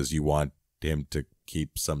die because you want him to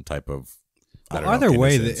keep some type of I don't know, Either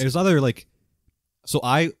way, innocence? there's other like So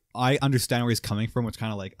I understand where he's coming from. It's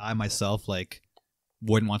kind of like I myself like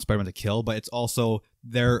wouldn't want Spider-Man to kill, but it's also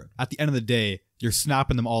they're at the end of the day you're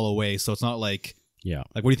snapping them all away. So it's not like like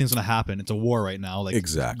what do you think's gonna happen? It's a war right now. Like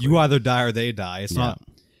Exactly. you either die or they die. It's not.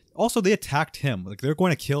 Also, they attacked him. Like they're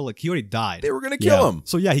going to kill. Like he already died. They were gonna kill him.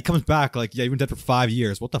 So yeah, he comes back. Like you've been dead for 5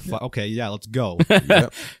 years. What the fuck? Okay, yeah, let's go.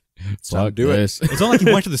 Yep. It's time to do it. It's not like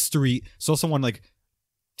he went to the street, saw someone like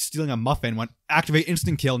stealing a muffin, went activate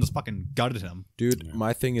instant kill, and just fucking gutted him. Dude,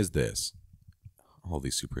 my thing is this. All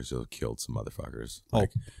these superheroes killed some motherfuckers. Oh,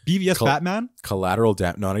 Like, BVS Batman? collateral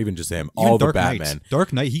damage. Not even just him. Even All the Dark Knight. Batman.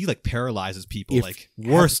 Dark Knight, he like paralyzes people If- like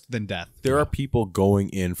worse than death. There are people going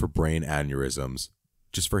in for brain aneurysms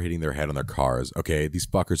just for hitting their head on their cars. Okay, these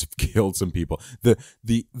fuckers have killed some people.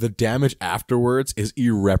 The damage afterwards is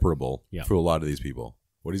irreparable for a lot of these people.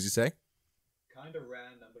 What does he say? Kind of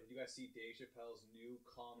random, but you guys see Dave Chappelle's new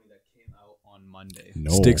comedy that came out on Monday.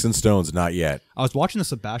 No. Sticks and Stones, not yet. I was watching the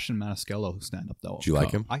Sebastian Maniscalco stand-up though. Do you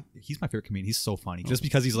like him? He's my favorite comedian. He's so funny. Just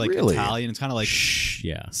because he's like Really? Italian, it's kind of like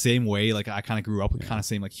same way. Like I kind of grew up with kind of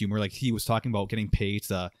same like humor. Like he was talking about getting paid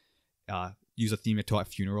to use a theme at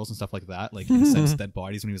funerals and stuff like that. Like incense dead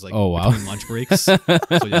bodies when he was like between lunch breaks. So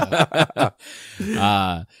yeah.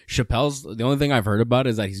 Chappelle's the only thing I've heard about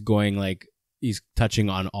is that he's going like he's touching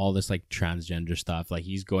on all this like transgender stuff. Like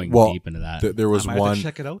he's going deep into that. There was I might have one. to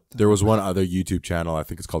check it out. There was one other YouTube channel. I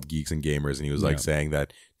think it's called Geeks and Gamers, and he was like saying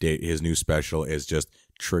that his new special is just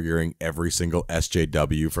triggering every single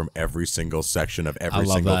SJW from every single section of every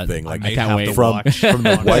single thing. Like I can't wait. From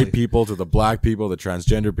the white people to the black people, the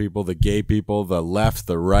transgender people, the gay people, the left,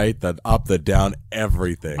 the right, the up, the down,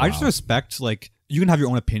 everything. I just respect like you can have your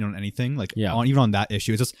own opinion on anything, like even on that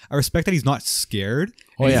issue. It's just I respect that he's not scared.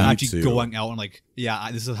 Oh, and he's yeah. Me actually too. going out and like,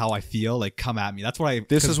 this is how I feel. Like, come at me. That's what I.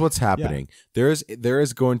 This is what's happening. There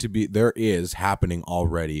is happening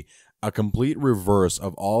already a complete reverse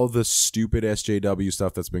of all the stupid SJW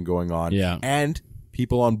stuff that's been going on. Yeah. And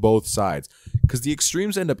people on both sides, because the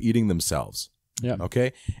extremes end up eating themselves. Yeah.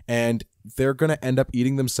 Okay. And they're going to end up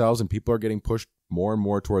eating themselves, and people are getting pushed more and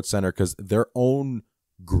more towards center because their own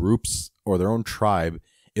groups or their own tribe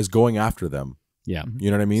is going after them. Yeah. You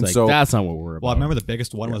know what I mean? It's like, that's not what we're about. Well, I remember the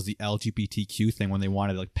biggest one was the LGBTQ thing when they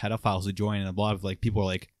wanted like pedophiles to join, and a lot of like people were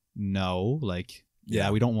like, no, like,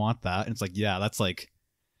 we don't want that. And it's like, that's like,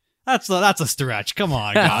 that's a stretch. Come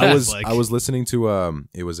on, guys. I was listening to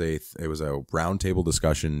it was a roundtable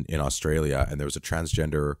discussion in Australia, and there was a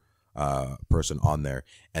transgender person on there,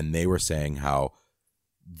 and they were saying how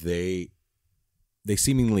they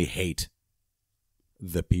seemingly hate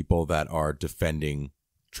the people that are defending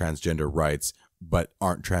transgender rights but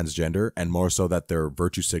aren't transgender, and more so that they're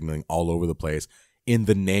virtue signaling all over the place in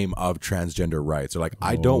the name of transgender rights. They're like,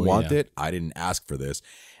 I don't want it. I didn't ask for this.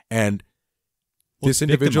 And this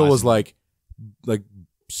individual was like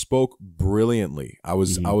spoke brilliantly. I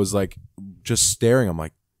was like just staring. I'm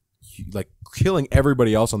like killing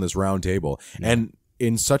everybody else on this round table, and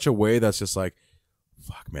in such a way that's just like,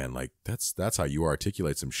 fuck, man, like that's how you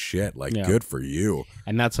articulate some shit. Like, good for you.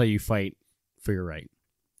 And that's how you fight for your right.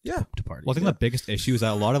 Yeah. To party. Well, I think the biggest issue is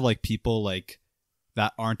that a lot of like people like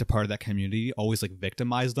that aren't a part of that community always like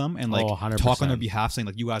victimize them and like 100%. talk on their behalf, saying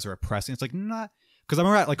like you guys are oppressing. It's like not, because I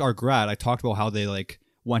remember at like our grad, I talked about how they like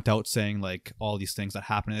went out saying like all these things that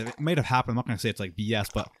happened. It might have happened. I'm not gonna say it's like BS,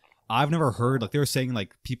 but I've never heard like they were saying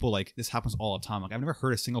like people like this happens all the time. Like I've never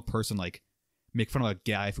heard a single person like make fun of a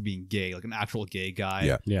guy for being gay, like an actual gay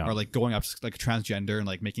guy, or like going up to like transgender and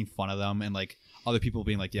like making fun of them, and like other people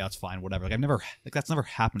being like, it's fine, whatever. Like I've never, like that's never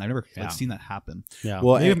happened. I've never like seen that happen. Yeah.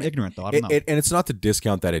 Well, maybe I'm ignorant though. I don't know. And it's not to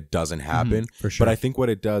discount that it doesn't happen, for sure. but I think what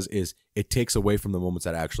it does is it takes away from the moments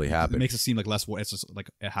that actually happen. It makes it seem like less. It's just like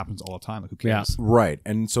it happens all the time. Like who cares? Right.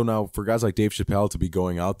 And so now for guys like Dave Chappelle to be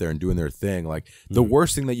going out there and doing their thing, like the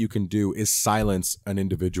worst thing that you can do is silence an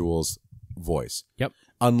individual's voice. Yep.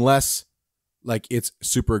 Unless like it's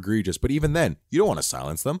super egregious. But even then, you don't want to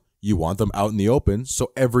silence them. You want them out in the open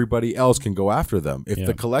so everybody else can go after them. If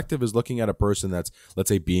the collective is looking at a person that's, let's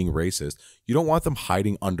say, being racist, you don't want them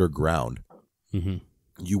hiding underground. Mm-hmm.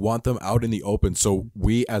 You want them out in the open so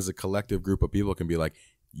we as a collective group of people can be like,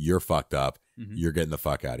 you're fucked up. You're getting the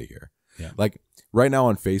fuck out of here. Yeah. Like right now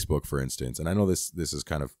on Facebook, for instance, and I know this is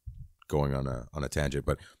kind of going on a tangent,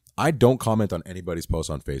 but I don't comment on anybody's posts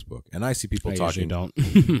on Facebook. And I see people talking. Don't.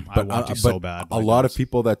 I want to so bad. A lot of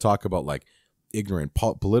people that talk about like ignorant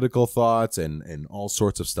political thoughts and all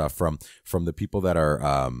sorts of stuff from the people that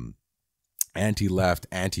are anti-left,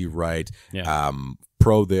 anti-right,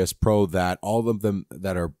 pro this, pro that, all of them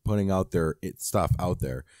that are putting out their stuff out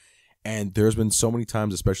there. And there's been so many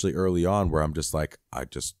times, especially early on, where I'm just like, I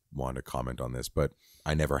just want to comment on this, but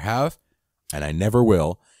I never have. and I never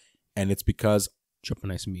will. And it's because Drop a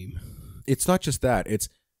nice meme. it's not just that. It's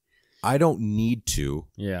I don't need to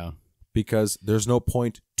Yeah. because there's no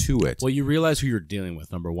point to it. Well, you realize who you're dealing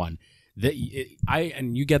with. Number one,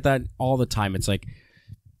 and you get that all the time. It's like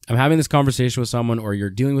I'm having this conversation with someone, or you're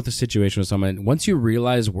dealing with a situation with someone. Once you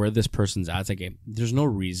realize where this person's at, it's like there's no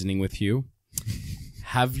reasoning with you.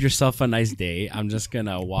 Have yourself a nice day. I'm just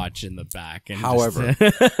gonna watch in the back. And However,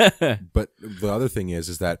 but the other thing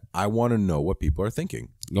is that I want to know what people are thinking.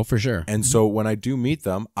 no, for sure. And so when I do meet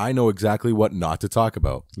them, I know exactly what not to talk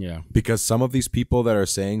about. Yeah. Because some of these people that are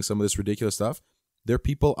saying some of this ridiculous stuff, they're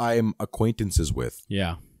people I am acquaintances with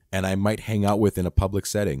Yeah. and I might hang out with in a public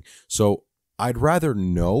setting. So I'd rather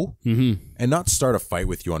know and not start a fight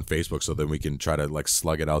with you on Facebook so then we can try to like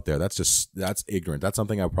slug it out there. That's ignorant. That's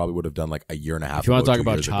something I probably would have done like a year and a half If you want ago, to talk 2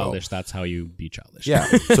 about years ago. childish, that's how you be childish. Yeah.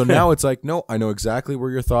 So now it's like, no, I know exactly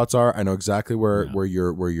where your thoughts are. I know exactly where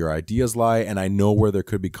your ideas lie, and I know where there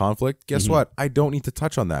could be conflict. Guess what? I don't need to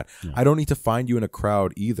touch on that. Yeah. I don't need to find you in a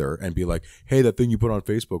crowd either and be like, hey, that thing you put on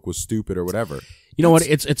Facebook was stupid or whatever. You know what?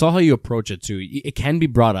 It's all how you approach it too. It can be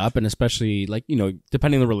brought up, and especially like, you know,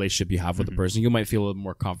 depending on the relationship you have with the person, you might feel a little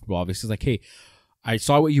more comfortable. Obviously, it's like, hey, I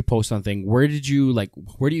saw what you post on thing. Where do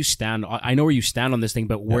you stand? I know where you stand on this thing,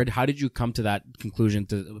 but how did you come to that conclusion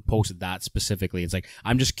to post that specifically? It's like,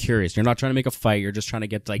 I'm just curious. You're not trying to make a fight. You're just trying to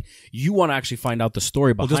get like, you want to actually find out the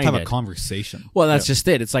story behind it. We'll just have a conversation. Well, that's just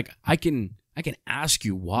it. It's like, I can ask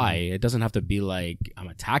you why. It doesn't have to be like I'm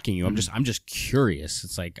attacking you. I'm just curious.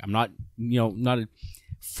 It's like I'm not, not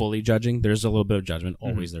fully judging. There's a little bit of judgment.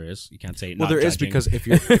 Always there is. You can't say well, not there is judging. because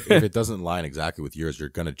if it doesn't line exactly with yours, you're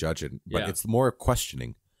gonna judge it. But it's more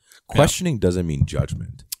questioning. Questioning doesn't mean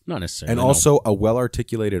judgment. Not necessarily. And also, a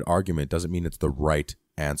well-articulated argument doesn't mean it's the right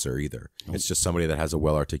answer either. It's just somebody that has a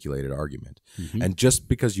well-articulated argument. And just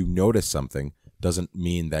because you notice something doesn't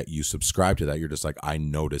mean that you subscribe to that. You're just like, I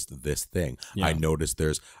noticed this thing. Yeah. I noticed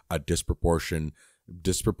there's a disproportionate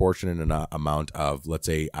amount of, let's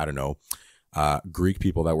say, I don't know, Greek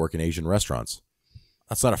people that work in Asian restaurants.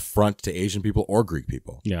 That's not a front to Asian people or Greek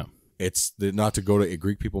people. Yeah. It's not to go to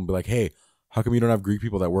Greek people and be like, hey, how come you don't have Greek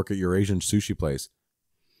people that work at your Asian sushi place?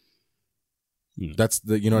 That's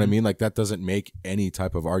you know what I mean? Like, that doesn't make any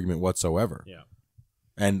type of argument whatsoever. Yeah.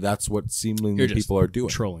 And that's what seemingly people are doing.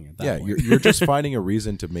 Trolling at that point. You're just finding a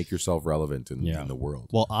reason to make yourself relevant in the world.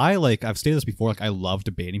 Well, I've stated this before, like I love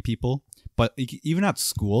debating people, but even at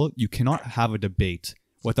school, you cannot have a debate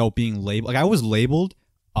without being labeled. Like I was labeled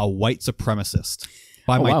a white supremacist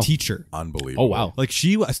by my teacher. Unbelievable. Oh, wow. Like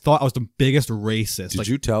she thought I was the biggest racist. Did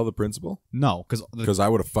you tell the principal? No, because I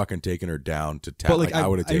would have fucking taken her down to town. But like I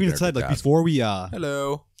would have taken her said, to like task. before we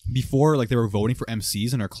hello. Before like they were voting for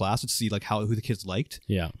MCs in our class to see like who the kids liked.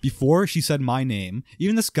 Yeah. Before she said my name,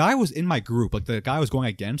 even this guy was in my group. Like the guy I was going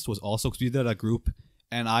against was also, because we did a group,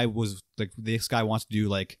 and I was like, this guy wants to do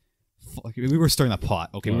like we were stirring the pot.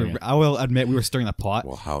 Okay, I will admit we were stirring the pot.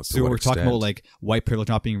 Well, how? So we're talking about like white privilege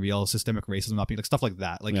not being real, systemic racism not being, like stuff like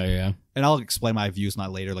that. Like, yeah. And I'll explain my views on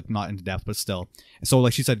that later, like not in depth, but still. And so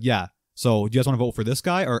like she said, yeah. So do you guys want to vote for this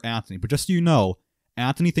guy or Anthony? But just so you know,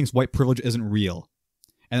 Anthony thinks white privilege isn't real.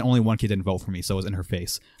 And only one kid didn't vote for me, so it was in her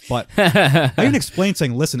face. But I even explained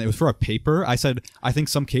saying, listen, it was for a paper. I said, I think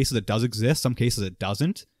some cases it does exist, some cases it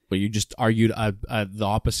doesn't. But you just argued the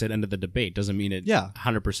opposite end of the debate. Doesn't mean it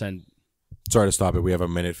 100%. Sorry to stop it. We have a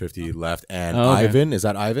minute 50 left. And okay. Ivan, is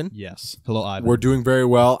that Ivan? Yes. Hello, Ivan. We're doing very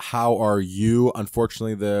well. How are you?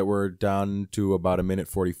 Unfortunately, we're down to about a minute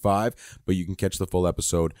 45, but you can catch the full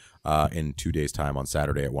episode in 2 days' time on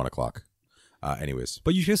Saturday at 1 o'clock. Anyways.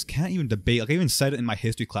 But you just can't even debate. Like I even said it in my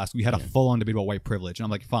history class. We had a full-on debate about white privilege. And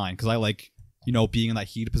I'm like, fine, because I like, being in that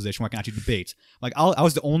heated position where I can actually debate. Like I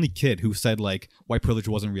was the only kid who said like white privilege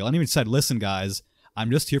wasn't real. I even said, listen, guys,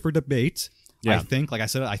 I'm just here for debate. Yeah. I think, like I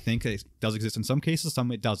said, I think it does exist in some cases,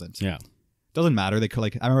 some it doesn't. Yeah. Doesn't matter. They could,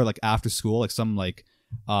 like, I remember like after school, like some like,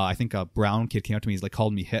 I think a brown kid came up to me, he's like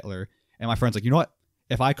called me Hitler. And my friend's like, you know what?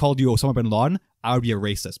 If I called you Osama bin Laden, I would be a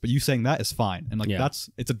racist. But you saying that is fine. And like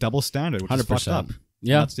it's a double standard, which is fucked up.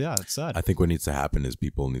 Yeah. It's sad. I think what needs to happen is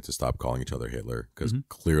people need to stop calling each other Hitler, because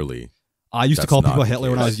clearly I used to call people Hitler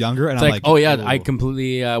when I was younger, and it's I'm like, oh yeah, I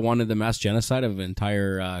completely wanted the mass genocide of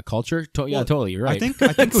entire culture. Yeah, totally, you're right. I think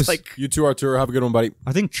it was like, you too, Arturo. Have a good one, buddy.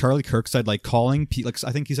 I think Charlie Kirk said like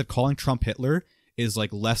I think he said calling Trump Hitler is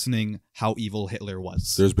like lessening how evil Hitler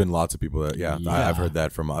was. There's been lots of people that I've heard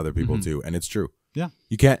that from other people too, and it's true. Yeah.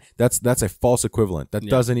 You can't. That's a false equivalent. That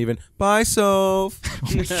doesn't even. Bye, Soph.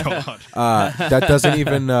 Oh my God. That doesn't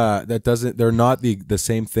even. That doesn't. They're not the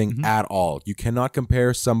same thing at all. You cannot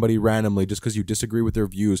compare somebody randomly just because you disagree with their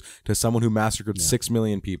views to someone who massacred 6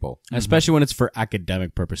 million people. Especially when it's for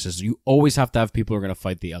academic purposes. You always have to have people who are going to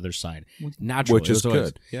fight the other side. Naturally. Which is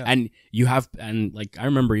good. Yeah. And you have, and like, I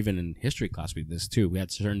remember even in history class we did this too. We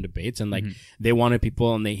had certain debates and like they wanted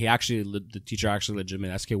people and the teacher actually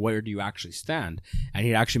legitimately asked, okay, where do you actually stand? And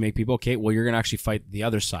he'd actually make people, okay, well, you're going to actually fight the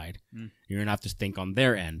other side. You're going to have to think on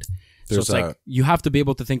their end. So it's like, you have to be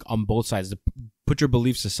able to think on both sides. To put your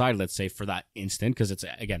beliefs aside, let's say, for that instant, because it's,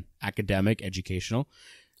 again, academic, educational.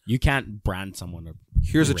 You can't brand someone.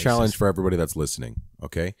 Here's a challenge for everybody that's listening,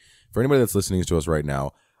 okay? For anybody that's listening to us right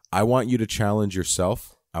now, I want you to challenge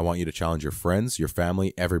yourself. I want you to challenge your friends, your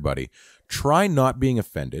family, everybody. Try not being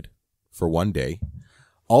offended for one day.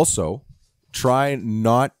 Also, try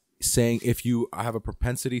not saying, if you have a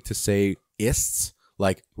propensity to say ists,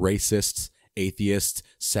 like racists, atheists,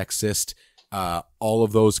 sexist, all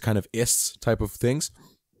of those kind of ists type of things,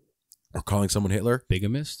 or calling someone Hitler.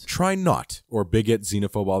 Bigamist? Try not. Or bigot,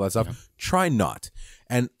 xenophobe, all that stuff. Yeah. Try not.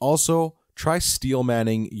 And also, try steel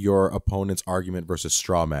manning your opponent's argument versus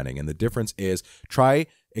straw manning. And the difference is, try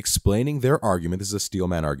explaining their argument. This is a steel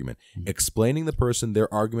man argument. Explaining the person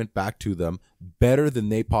their argument back to them better than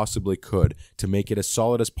they possibly could to make it as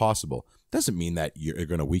solid as possible. Doesn't mean that you're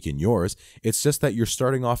going to weaken yours. It's just that you're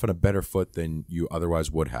starting off on a better foot than you otherwise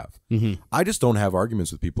would have. I just don't have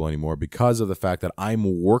arguments with people anymore because of the fact that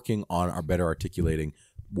I'm working on our better articulating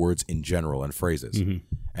words in general and phrases.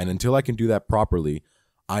 And until I can do that properly,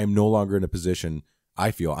 I am no longer in a position,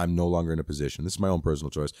 I feel I'm no longer in a position, this is my own personal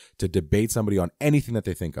choice, to debate somebody on anything that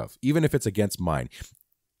they think of, even if it's against mine,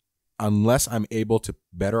 unless I'm able to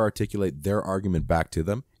better articulate their argument back to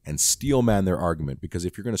them and steel man their argument. Because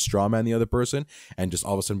if you're going to straw man the other person and just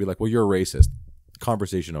all of a sudden be like, well, you're a racist,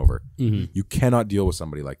 conversation over. You cannot deal with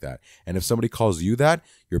somebody like that. And if somebody calls you that,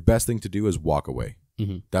 your best thing to do is walk away.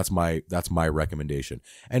 That's my recommendation.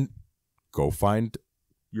 And go find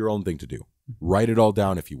your own thing to do. Write it all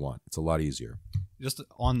down if you want. It's a lot easier. Just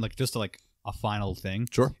a final thing.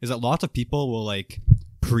 Sure. Is that lots of people will like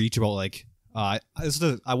preach about like I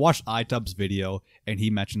watched iTub's video and he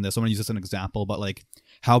mentioned this. I'm gonna use this as an example, but like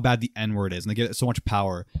how bad the N-word is, and they get so much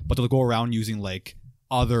power, but they'll go around using like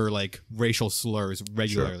other like racial slurs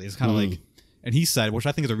regularly. Sure. It's kind of like, and he said, which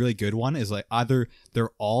I think is a really good one, is like either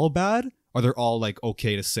they're all bad or they're all like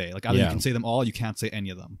okay to say. Like either you can say them all, you can't say any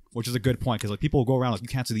of them, which is a good point because like people will go around like you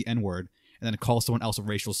can't say the N-word and then call someone else a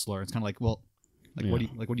racial slur. It's kind of like, well, like what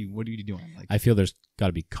are you doing? Like, I feel there's got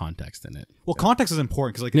to be context in it. Well, context is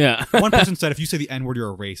important because like one person said if you say the N-word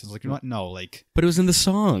you're a racist. It's like, you know what? No, like, but it was in the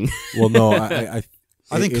song. Well, no, I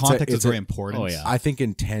think context is very important. Oh yeah, I think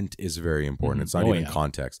intent is very important. It's not even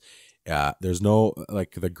context. There's no,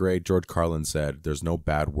 like the great George Carlin said, there's no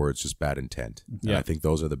bad words, just bad intent. And I think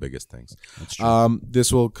those are the biggest things. That's true.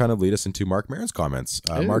 This will kind of lead us into Marc Maron's comments.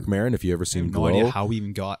 Marc Maron, if you ever seen no idea how we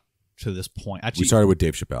even got to this point. Actually, we started with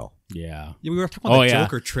Dave Chappelle. Yeah, we were talking about the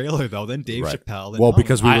Joker trailer though. Then Dave Chappelle. Then,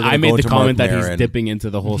 because I made the comment that he's dipping into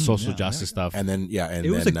the whole social justice stuff, and then and it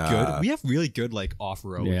was a good. We have really good like off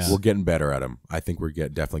roads. Yeah. We're getting better at him. I think we're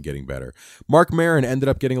definitely getting better. Marc Maron ended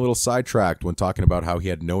up getting a little sidetracked when talking about how he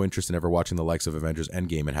had no interest in ever watching the likes of Avengers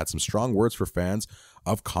Endgame and had some strong words for fans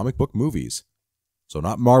of comic book movies. So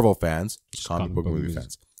not Marvel fans, just comic book movie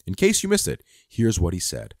fans. In case you missed it, here's what he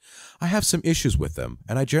said. I have some issues with them,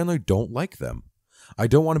 and I generally don't like them. I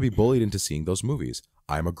don't want to be bullied into seeing those movies.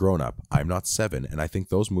 I'm a grown-up. I'm not 7, and I think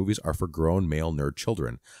those movies are for grown male nerd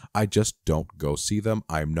children. I just don't go see them.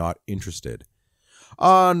 I'm not interested.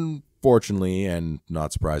 Unfortunately, and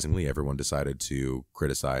not surprisingly, everyone decided to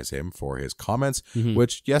criticize him for his comments,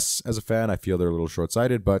 which, yes, as a fan, I feel they're a little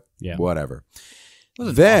short-sighted, but whatever.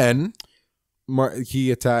 Then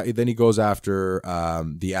he goes after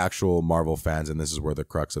the actual Marvel fans, and this is where the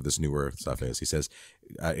crux of this newer stuff is. He says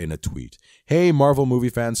in a tweet, "Hey, Marvel movie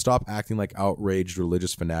fans, stop acting like outraged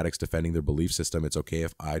religious fanatics defending their belief system. It's okay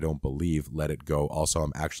if I don't believe. Let it go. Also,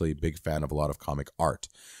 I'm actually a big fan of a lot of comic art.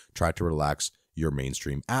 Try to relax your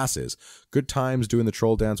mainstream asses. Good times doing the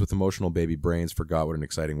troll dance with emotional baby brains. Forgot what an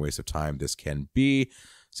exciting waste of time this can be."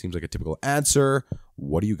 Seems like a typical answer.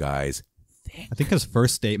 What do you guys think? I think his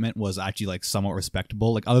first statement was actually like somewhat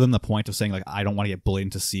respectable. Like other than the point of saying like I don't want to get bullied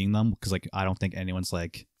into seeing them because like I don't think anyone's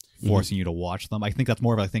like forcing you to watch them. I think that's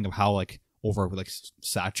more of a thing of how like over like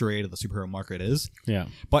saturated the superhero market is. Yeah.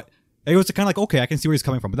 But It was kind of like, okay, I can see where he's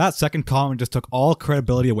coming from. But that second comment just took all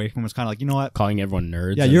credibility away from him. It's kind of like, you know what? Calling everyone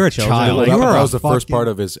nerds. Yeah, you're a children. child. Well, You that are was a the first fucking- part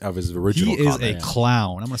of his original He is comment. a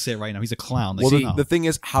clown. I'm going to say it right now. He's a clown. Like, Well, no. the thing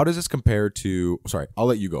is, how does this compare to... Sorry, I'll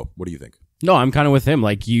let you go. What do you think? No, I'm kind of with him.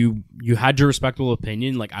 Like you had your respectable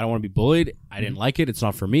opinion. Like I don't want to be bullied. I didn't like it. It's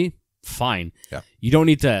not for me. Fine. Yeah. You don't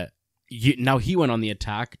need to. Now he went on the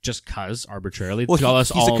attack just cause arbitrarily. Well, to call us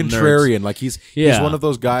he's all a contrarian. nerds. Like he's Yeah. one of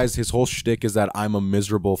those guys. His whole shtick is that I'm a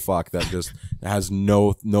miserable fuck that just has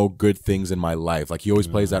no good things in my life. Like he always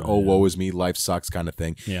plays that woe is me, life sucks kind of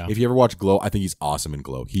thing. Yeah. If you ever watch Glow, I think he's awesome in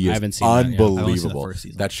Glow. He is haven't seen that yet. I've only seen the unbelievable. first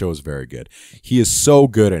season. That show is very good. He is so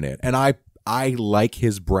good in it, and I like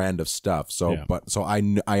his brand of stuff. So,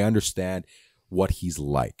 Yeah. I understand what he's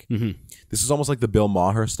like. Mhm. This is almost like the Bill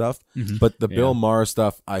Maher stuff, but the Bill Maher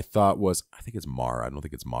stuff I thought was, I think it's Maher. I don't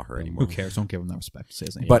think it's Maher anymore. Who cares? Don't give him that respect to say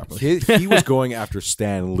his name But properly. he was going after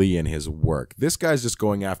Stan Lee and his work. This guy's just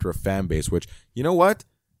going after a fan base, which, you know what?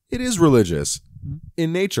 It is religious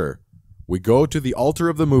in nature. We go to the altar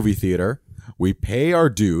of the movie theater. We pay our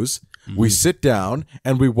dues. We sit down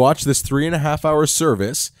and we watch this 3.5 hour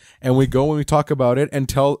service, and we go and we talk about it and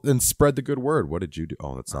spread the good word. What did you do?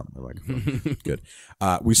 Oh, that's not my microphone. Good.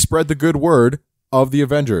 We spread the good word of the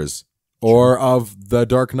Avengers or of the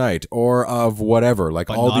Dark Knight or of whatever, like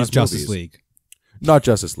But all not these of Justice movies. League. Not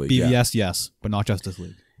Justice League. yeah. BVS, yes, but not Justice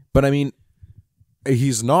League. But I mean,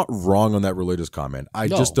 he's not wrong on that religious comment. I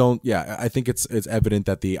No. just don't. Yeah, I think it's evident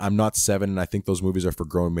that I'm not 7, and I think those movies are for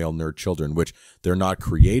grown male nerd children, which they're not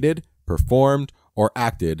created, performed, or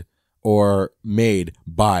acted or made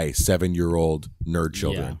by 7-year-old nerd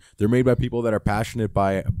children. Yeah. They're made by people that are passionate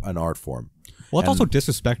by an art form. Well, it's And- also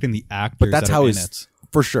disrespecting the actors But that's that how are in his it.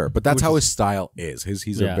 for sure. But that's Which how is- his style is.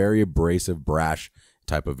 He's Yeah. a very abrasive, brash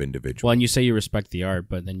type of individual. Well, and you say you respect the art,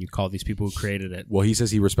 but then you call these people who created it Well, he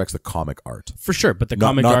says he respects the comic art, for sure. But the not,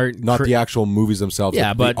 comic not, art, not the actual movies themselves. Yeah,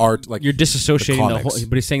 like but the art, like you're disassociating the whole. comics.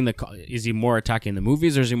 But he's saying is he more attacking the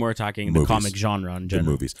movies or is he more attacking Movies. the comic genre in the general?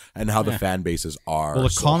 movies and how the fan bases are. Well, the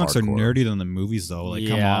so comics are hardcore. nerdier than the movies, though. Like,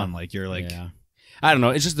 come Yeah. on, like you're like, Yeah. I don't know.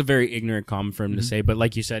 It's just a very ignorant comment for him Mm-hmm. to say. But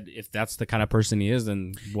like you said, if that's the kind of person he is,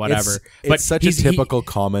 then whatever. It's but such a he's- typical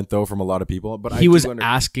comment, though, from a lot of people. But He was asking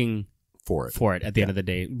asking for it. for it at the end of the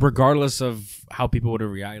day, regardless of how people would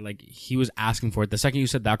react. Like he was asking for it. The second you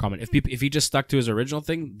said that comment, if he just stuck to his original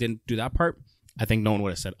thing, didn't do that part, I think no one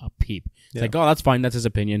would have said a peep. It's like, oh, that's fine. That's his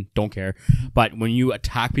opinion. Don't care. But when you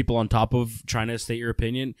attack people on top of trying to state your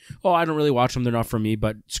opinion, oh, I don't really watch them. They're not for me.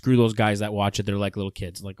 But screw those guys that watch it. They're like little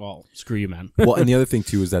kids. Like, oh, screw you, man. Well, and the other thing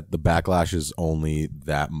too is that the backlash is only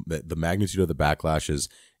that the magnitude of the backlash is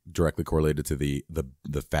directly correlated to the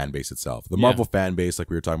fan base itself. The Marvel fan base, like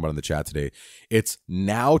we were talking about in the chat today, it's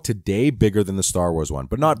now today bigger than the Star Wars one,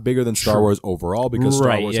 but not bigger than Star Wars overall because Star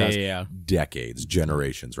Right, Wars yeah, has yeah. decades,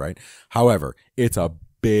 generations, right? However, it's a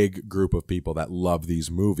big group of people that love these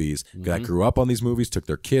movies, that grew up on these movies, took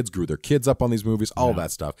their kids, grew their kids up on these movies, all that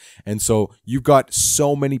stuff. And so you've got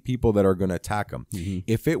so many people that are going to attack them.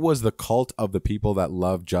 If it was the cult of the people that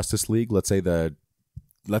love Justice League, let's say there's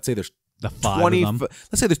the 5 20, of them.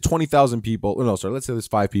 let's say there's 20,000 people. No, sorry. Let's say there's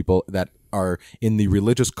 5 people that are in the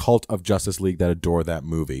religious cult of Justice League that adore that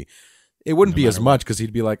movie. It wouldn't be as much because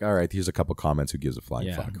he'd be like, all right, here's a couple comments. Who gives a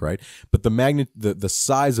flying fuck, right? But the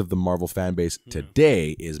size of the Marvel fan base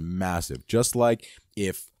today is massive. Just like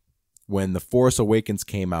if when The Force Awakens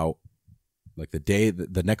came out, like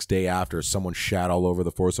the next day after someone shat all over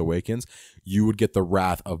The Force Awakens, you would get the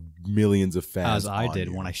wrath of millions of fans. As I on did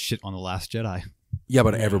you. when I shit on The Last Jedi. Yeah,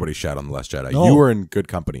 but everybody shat on The Last Jedi. No. You were in good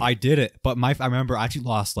company. I did it, but I remember I actually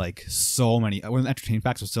lost like so many. When Entertainment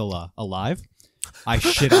Facts was still alive, I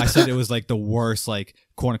said it was like the worst, like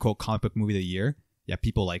quote unquote comic book movie of the year. Yeah,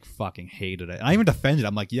 people like fucking hated it. And I even defended it.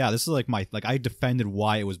 I'm like, yeah, this is like I defended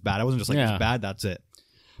why it was bad. I wasn't just like it's bad, that's it.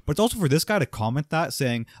 But it's also for this guy to comment that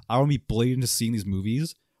saying I don't want to be bullied into seeing these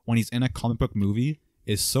movies when he's in a comic book movie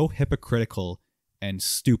is so hypocritical and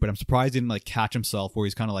stupid. I'm surprised he didn't like catch himself where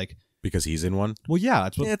he's kind of like, because he's in one. well, yeah,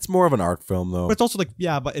 that's what. It's more of an art film, though. But it's also like,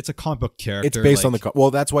 yeah, but it's a comic book character. It's based on like- the well.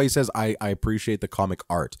 That's why he says I appreciate the comic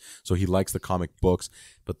art. So he likes the comic books,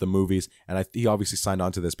 but the movies, and he obviously signed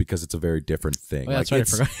on to this because it's a very different thing. Oh, yeah, that's Like,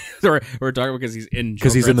 right. I forgot. we're talking because he's in.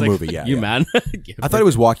 Because he's Joker. in the It's movie, yeah, You yeah. man. I thought it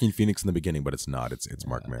was Joaquin Phoenix in the beginning, but it's not. It's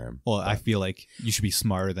Marc Maron. Well, I feel like you should be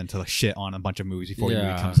smarter than to like, shit on a bunch of movies before your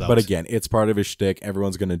movie Yeah. comes out. But again, it's part of his shtick.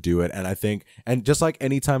 Everyone's gonna do it, and I think, and just like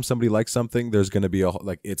anytime somebody likes something, there's gonna be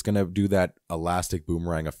it's gonna do that elastic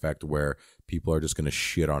boomerang effect where people are just gonna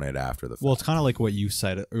shit on it after the fact. well, it's kind of like what you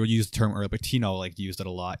said, or you used the term earlier, but Tino like used it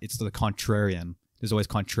a lot. It's the contrarian. there's always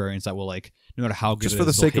contrarians that will like, no matter how good Just it for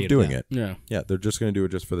the is, sake they'll of hate doing it. it. Yeah. Yeah, they're just going to do it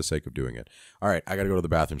just for the sake of doing it. All right, I got to go to the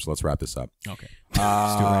bathroom, so let's wrap this up. Okay.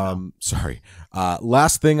 Sorry.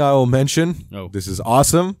 Last thing I will mention. Oh. This is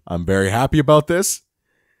awesome. I'm very happy about this.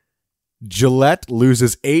 Gillette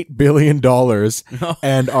loses $8 billion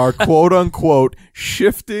and are quote unquote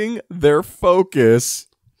shifting their focus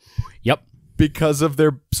Yep. because of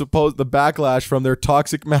the backlash from their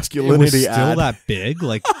toxic It was masculinity still ad. that big?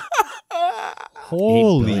 Like,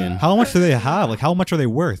 holy, billion. how much do they have? Like, how much are they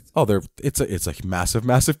worth? Oh, it's a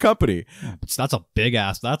massive company. That's a big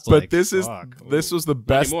ass. That's But like, this fuck. was the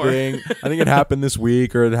best anymore. thing. I think it happened this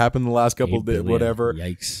week or it happened the last couple of 8 days, billion. whatever.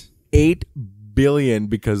 Yikes. 8 billion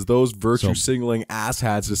because those virtue So- signaling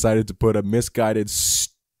asshats decided to put a misguided,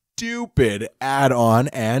 stupid ad on,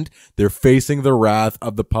 and they're facing the wrath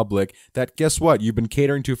of the public that, guess what, you've been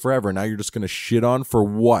catering to forever. Now you're just going to shit on for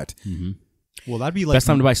what? Well, that'd be like Best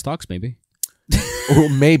time to buy stocks, maybe. Well,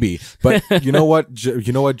 maybe, but you know what?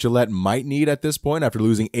 You know what Gillette might need at this point after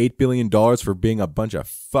losing $8 billion for being a bunch of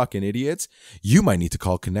fucking idiots. You might need to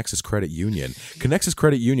call Connexus Credit Union. Connexus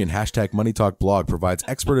Credit Union #Money Talk blog provides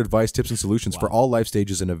expert advice, tips, and solutions for all life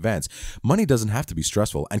stages and events. Money doesn't have to be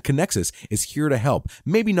stressful, and Connexus is here to help.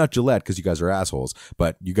 Maybe not Gillette because you guys are assholes,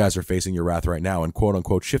 but you guys are facing your wrath right now and quote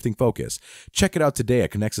unquote shifting focus. Check it out today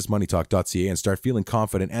at connexusmoneytalk.ca and start feeling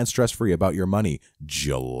confident and stress free about your money.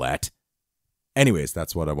 Gillette. Anyways,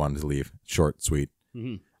 that's what I wanted to leave. Short, sweet.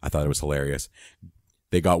 I thought it was hilarious.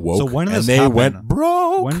 They got woke So when did and this they happen? went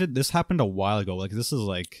broke. When did this happened? A while ago. Like, this is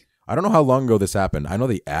like, I don't know how long ago this happened. I know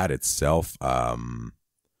the ad itself.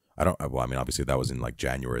 I don't. Well, I mean, obviously that was in like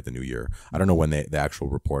January of the new year. I don't know when the actual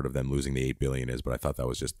report of them losing the $8 billion is, but I thought that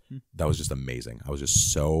was just amazing. I was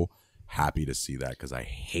just so happy to see that because I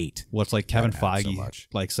hate. what's like Kevin that ad so Feige much.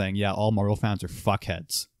 like saying, yeah, all Marvel fans are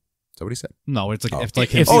fuckheads. Is that what he said? No, it's like Oh. it's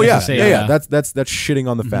like If- him Oh you yeah, say, yeah. uh, That's shitting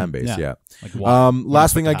on the fan base. Yeah. Yeah. like why?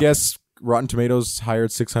 Last thing, I What's happening? guess, Rotten Tomatoes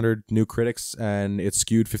hired 600 new critics, and it's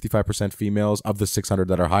skewed 55% females of the 600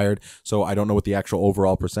 that are hired. So I don't know what the actual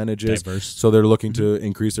overall percentage is. Diverse. So they're looking to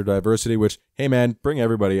increase their diversity, which, hey man, bring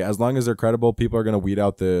everybody. As long as they're credible, people are going to weed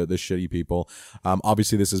out the shitty people.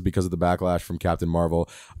 Obviously, this is because of the backlash from Captain Marvel.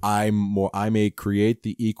 I may create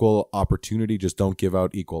the equal opportunity, just don't give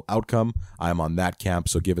out equal outcome. I'm on that camp,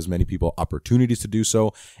 so give as many people opportunities to do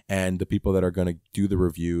so. And the people that are going to do the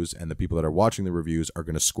reviews and the people that are watching the reviews are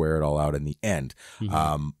going to square it all out in the end.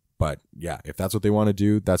 But yeah, if that's what they want to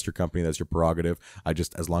do, that's your company, that's your prerogative.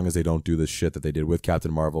 As long as they don't do the shit that they did with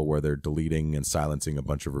Captain Marvel, where they're deleting and silencing a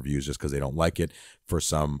bunch of reviews just because they don't like it for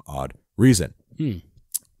some odd reason.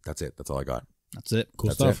 That's it. That's all I got. That's it. Cool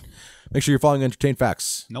That's stuff. it. Make sure you're following Entertain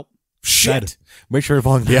Facts. Nope. Shit. Make sure you're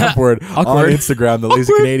following the F Word on Awkward. Instagram, the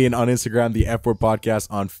Lazy Canadian on Instagram, the F Word Podcast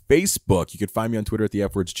on Facebook. You can find me on Twitter at the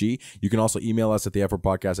F Words G. You can also email us at the F Word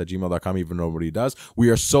Podcast at gmail.com, even though nobody does. We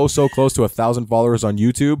are so close to 1,000 followers on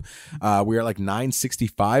YouTube. We are like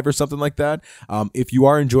 965 or something like that. If you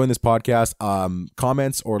are enjoying this podcast,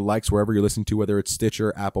 comments or likes wherever you're listening to, whether it's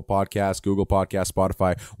Stitcher, Apple Podcasts, Google Podcasts,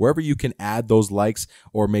 Spotify, wherever you can add those likes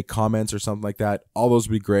or make comments or something like that, all those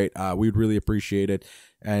would be great. We'd really appreciate it.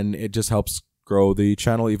 And it just helps grow the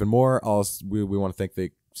channel even more. Also, we want to thank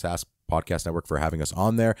the SAS Podcast Network for having us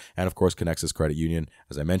on there. And of course, Connexus Credit Union,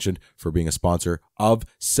 as I mentioned, for being a sponsor of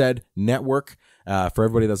said network. For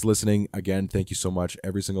everybody that's listening, again, thank you so much.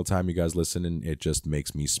 Every single time you guys listen, and it just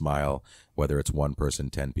makes me smile, whether it's one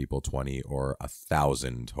person, 10 people, 20, or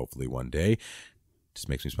 1,000, hopefully one day. Just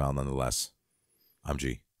makes me smile nonetheless. I'm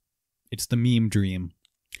G. It's the meme dream.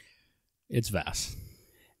 It's vast.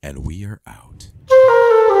 And we are out.